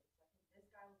aliens. So I think this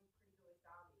guy will be pretty good with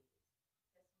zombies.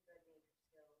 He has some good nature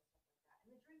skills, stuff like that.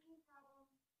 And the drinking problem,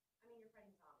 I mean, you're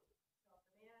fighting zombies. So if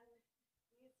the man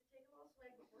needs to take a little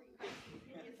swig before he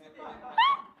continues to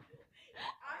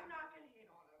I'm not going to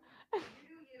hate on him. You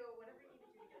do you, whatever you need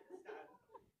to do to get this done.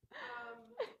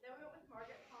 Then we went with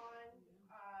Margaret Pond,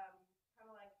 kind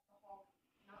of like the Hulk,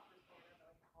 not Bruce Banner, but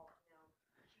like the Hulk, you know.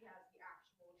 She has the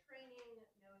actual training,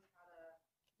 knows how to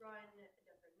run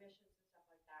different missions and stuff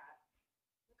like that.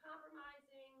 The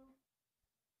compromising,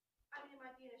 I mean, it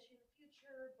might be an issue in the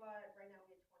future, but right now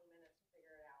we had 20 minutes to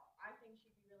figure it out. I think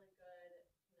she'd be really good.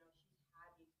 You know, she's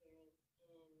had the experience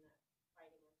in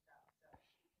fighting and stuff, so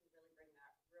she can really bring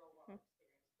that real world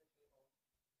experience to the table.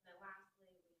 And then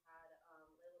lastly, we had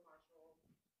Layla Marshall,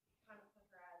 kind of put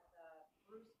her as the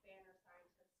Bruce Banner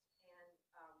scientist and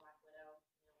Black Widow,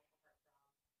 you know, apart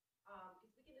from.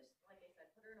 Because we can just, like I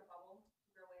said, put her in a bubble,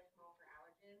 keep her away from all her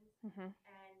allergens.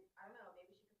 And I don't know,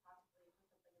 maybe she could possibly put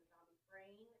something in the zombie's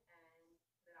brain and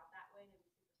put it out that way, and it'd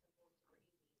be super simple and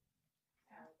super easy.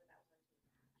 So, but that was our team.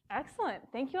 Excellent.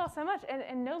 Thank you all so much.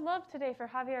 And no love today for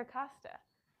Javier Costa.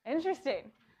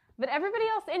 Interesting. But everybody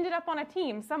else ended up on a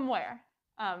team somewhere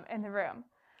in the room.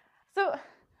 So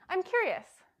I'm curious,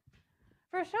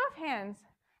 for a show of hands,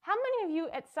 how many of you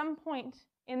at some point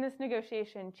in this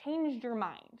negotiation changed your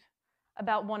mind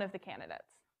about one of the candidates?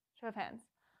 Show of hands.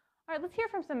 All right, let's hear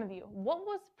from some of you. What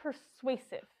was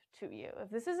persuasive to you? If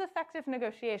this is effective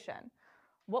negotiation,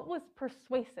 what was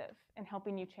persuasive in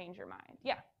helping you change your mind?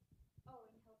 Yeah. Oh,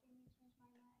 and helping me change my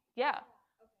mind? Yeah.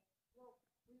 Okay. Well,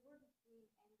 we were between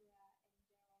Andrea and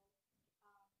Gerald.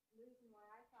 The reason why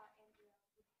I thought Andrea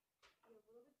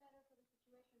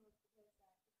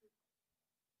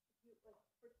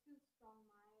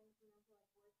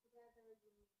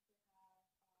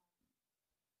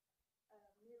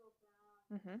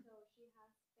Mm-hmm. So she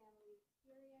has family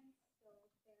experience. So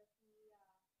therapy,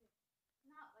 it's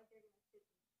not like they're going to sit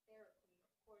in therapy.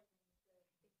 Of course, we need to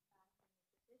think fast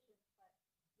and make decisions, but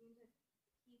we need to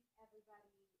keep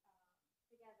everybody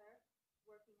together,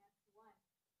 working as one.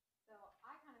 So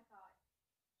I kind of thought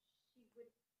she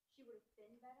would have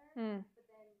been better, but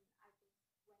then I just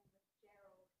went with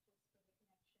Gerald just for the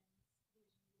connections. He was really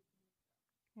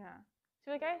neat. Yeah.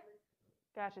 So like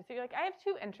gotcha. So you're like, I have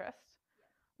two interests.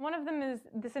 One of them is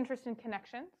this interest in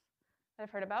connections that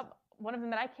I've heard about. One of them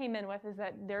that I came in with is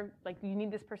that they're like, you need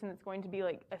this person that's going to be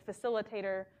like a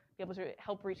facilitator, be able to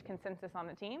help reach consensus on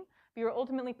the team. But you were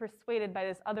ultimately persuaded by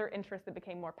this other interest that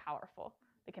became more powerful,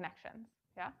 the connections.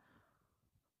 Yeah.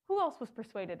 Who else was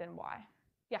persuaded and why?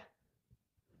 Yeah.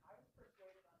 I was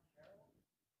persuaded on Gerald.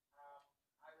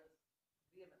 I was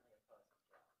vehemently opposed to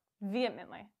Gerald.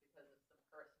 Vehemently. Because of some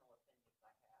personal opinions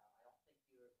I have. I don't think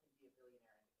you can be a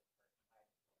billionaire and a good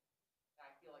person. I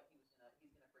feel like he's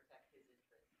gonna protect his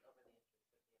interests over the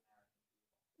interests of the American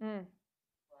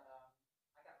people. But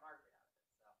I got Margaret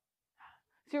out of it, so.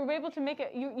 So you were able to make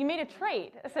it. You made a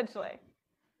trade essentially.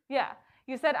 Yeah.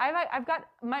 You said I've got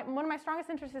one of my strongest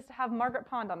interests is to have Margaret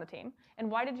Pond on the team. And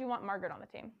why did you want Margaret on the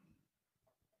team?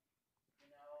 You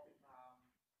know,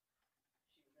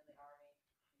 she was in the Army.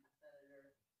 She's a senator.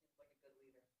 Seems like a good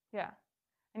leader. Yeah.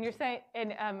 And you're saying,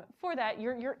 and for that,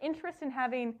 your interest in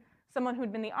having someone who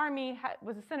had been in the Army,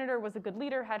 was a senator, was a good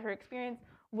leader, had her experience,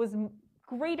 was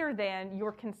greater than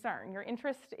your concern. Your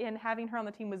interest in having her on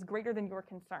the team was greater than your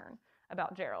concern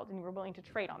about Gerald, and you were willing to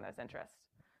trade on those interests.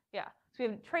 Yeah. So we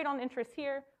have trade on interests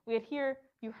here. We had here,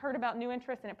 you heard about new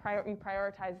interests, and you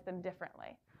prioritized them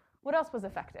differently. What else was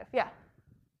effective? Yeah.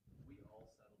 We all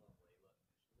settled on Layla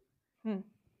initially.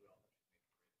 We all thought she'd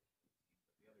make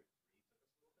a great addition to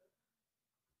the team, but the other three took us a little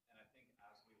bit. And I think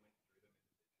as we went through them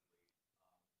individually,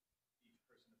 each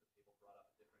person at the table brought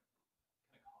up a different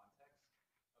kind of context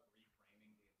of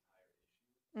reframing the entire issue.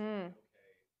 So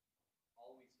okay,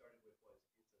 all we started with was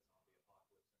it's a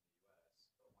zombie apocalypse in the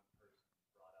U.S., but one person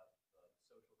brought up the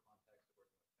social context of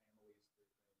working with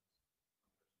families through things. One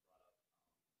person brought up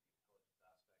the intelligence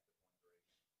aspect of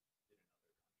wondering, did another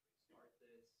country start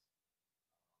this?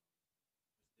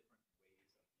 Just different ways of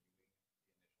viewing the initial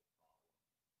problem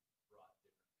brought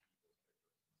different people's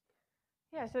characteristics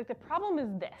together. Yeah, so like the problem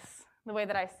is this, the way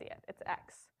that I see it. It's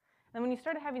X. And when you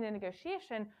started having the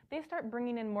negotiation, they start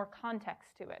bringing in more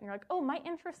context to it. And you're like, oh, my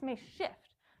interests may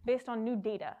shift based on new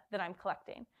data that I'm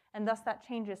collecting. And thus that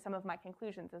changes some of my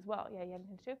conclusions as well. Yeah, you had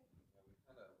anything to do? Yeah, we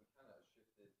kind of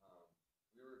shifted.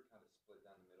 We were kind of split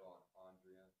down the middle on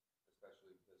Andrea,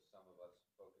 especially because some of us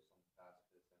focus on the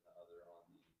pacifist and the other on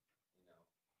the,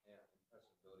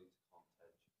 impressibility to calm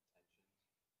tensions.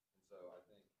 And so I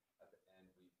think at the end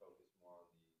we focused more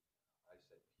on the, I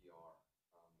said PR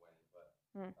way, but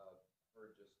her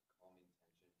just calming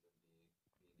tensions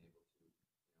and being able to,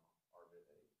 arbit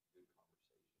a good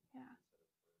conversation instead of her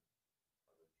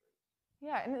other traits.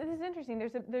 Yeah, and this is interesting.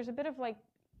 There's a bit of like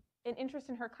an interest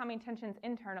in her calming tensions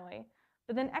internally,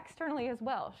 but then externally as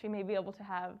well, she may be able to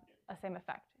have a same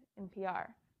effect in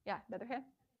PR. Yeah, the other hand?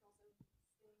 I think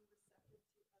also staying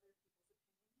receptive to other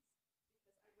people's opinions, because I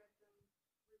read them very,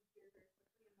 very quickly,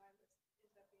 and my list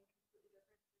ended up being completely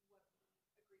different than what we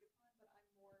agreed upon, but I'm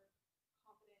more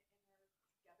confident in our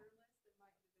together list than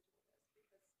my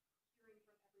individual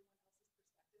list, because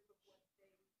hearing from everyone else's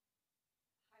perspective of what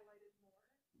they highlighted more in the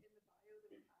bio than what I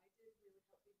did really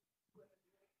helped me flip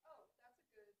and be like, oh, that's a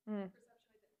good perception I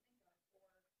didn't think of,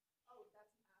 or oh,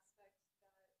 that's an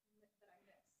aspect that I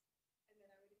missed, and then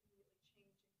I would immediately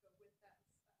change and go with that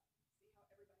and see how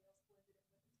everybody else blended in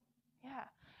with it. Yeah.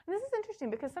 And this is interesting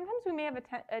because sometimes we may have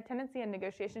a tendency in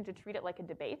negotiation to treat it like a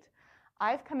debate.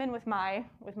 I've come in with my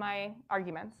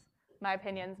arguments, my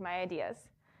opinions, my ideas.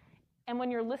 And when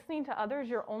you're listening to others,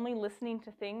 you're only listening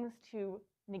to things to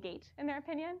negate in their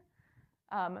opinion,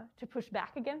 to push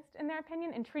back against in their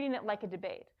opinion, and treating it like a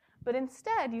debate. But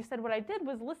instead, you said what I did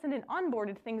was listen and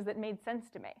onboarded things that made sense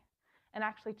to me and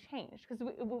actually changed. Because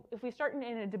if we start in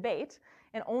a debate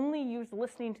and only use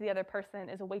listening to the other person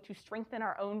as a way to strengthen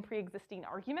our own pre-existing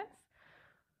arguments,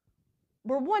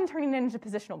 we're turning it into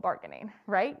positional bargaining,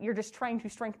 right? You're just trying to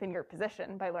strengthen your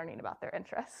position by learning about their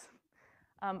interests.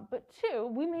 But two,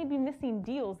 we may be missing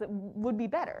deals that would be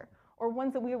better, or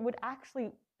ones that we would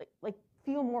actually like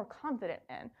feel more confident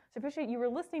in. So I appreciate you were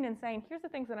listening and saying, here's the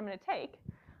things that I'm going to take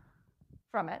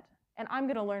from it, and I'm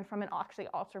going to learn from it and actually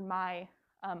alter my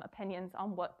opinions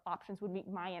on what options would meet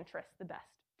my interests the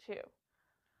best too.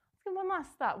 Let's get one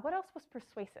last thought. What else was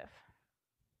persuasive?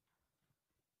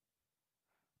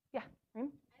 Yeah,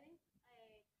 Reem? I think a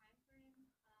time frame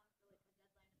for like a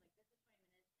deadline of like this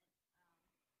is 20 minutes, and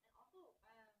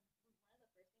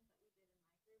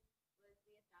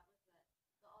we established that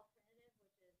the alternative,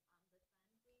 which is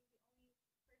the son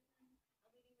being the only person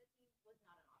leading the team, was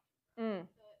not an option for us.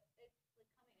 So it's like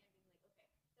coming in and being like, okay,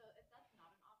 so if that's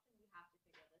not an option, we have to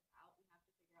figure this out. We have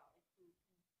to figure out like who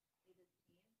can lead this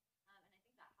team. And I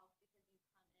think that helps because you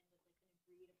come in with like an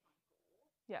agreed upon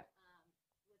goal. Yeah.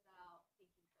 Without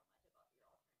thinking so much about your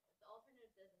alternative. The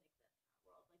alternative doesn't exist in our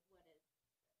world. Like what is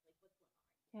like what's going on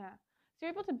right now? Yeah. So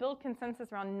you're able to build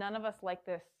consensus around none of us like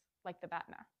this, like the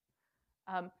BATNA.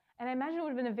 And I imagine it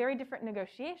would have been a very different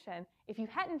negotiation if you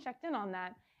hadn't checked in on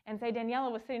that and say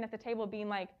Daniela was sitting at the table being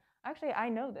like, actually, I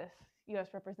know this U.S.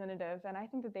 representative, and I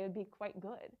think that they would be quite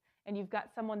good. And you've got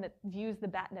someone that views the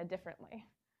BATNA differently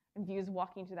and views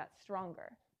walking to that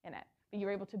stronger in it. But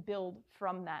you're able to build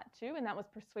from that too, and that was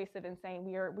persuasive in saying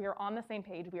we are on the same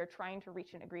page. We are trying to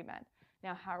reach an agreement.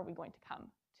 Now, how are we going to come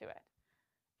to it?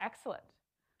 Excellent.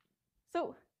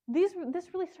 So this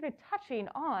really started touching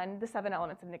on the 7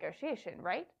 elements of negotiation,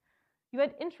 right? You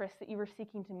had interests that you were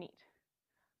seeking to meet.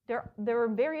 There were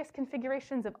various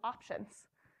configurations of options.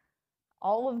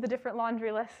 All of the different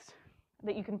laundry lists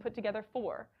that you can put together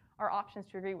for are options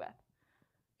to agree with.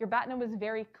 Your BATNA was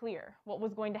very clear what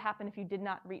was going to happen if you did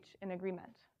not reach an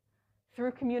agreement.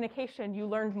 Through communication, you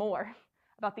learned more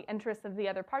about the interests of the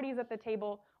other parties at the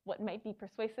table, what might be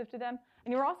persuasive to them,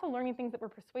 and you were also learning things that were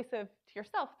persuasive to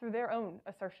yourself through their own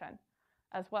assertion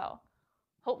as well.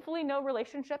 Hopefully no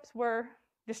relationships were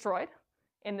destroyed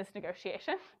in this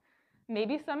negotiation.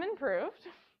 Maybe some improved,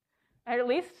 or at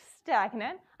least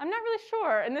stagnant. I'm not really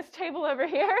sure in this table over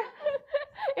here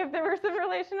if there were some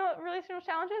relational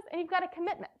challenges, and you've got a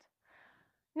commitment.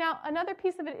 Now, another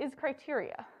piece of it is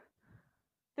criteria.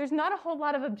 There's not a whole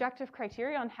lot of objective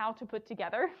criteria on how to put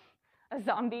together a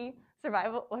zombie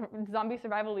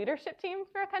survival leadership team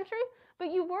for a country,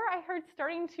 but you were, I heard,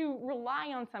 starting to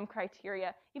rely on some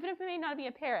criteria, even if it may not be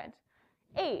apparent.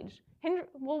 Age.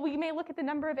 Well, we may look at the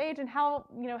number of age and how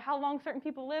long certain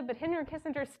people live, but Henry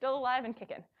Kissinger is still alive and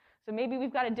kicking. So maybe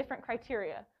we've got a different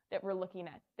criteria that we're looking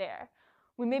at there.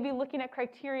 We may be looking at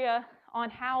criteria on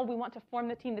how we want to form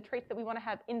the team, the traits that we want to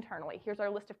have internally. Here's our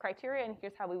list of criteria, and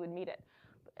here's how we would meet it.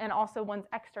 And also ones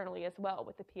externally as well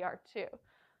with the PR2.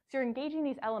 So you're engaging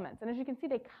these elements, and as you can see,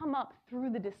 they come up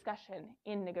through the discussion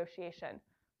in negotiation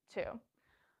too.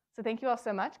 So thank you all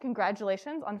so much.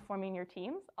 Congratulations on forming your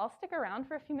teams. I'll stick around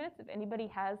for a few minutes if anybody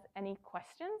has any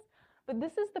questions, but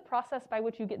this is the process by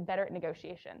which you get better at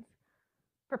negotiations.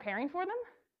 Preparing for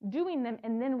them, doing them,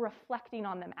 and then reflecting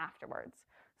on them afterwards.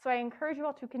 So I encourage you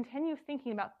all to continue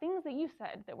thinking about things that you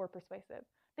said that were persuasive,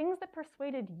 things that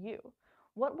persuaded you.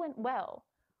 What went well?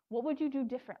 What would you do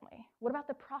differently? What about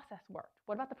the process worked?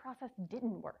 What about the process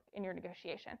didn't work in your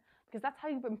negotiation? Because that's how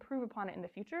you improve upon it in the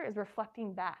future, is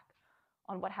reflecting back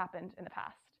on what happened in the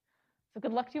past. So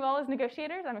good luck to you all as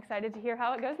negotiators. I'm excited to hear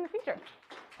how it goes in the future.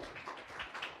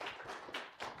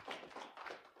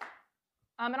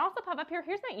 And also pop up here,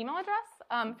 here's my email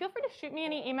address. Feel free to shoot me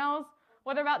any emails,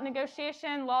 whether about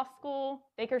negotiation, law school,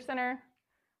 Baker Center,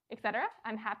 etc.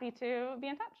 I'm happy to be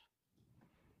in touch.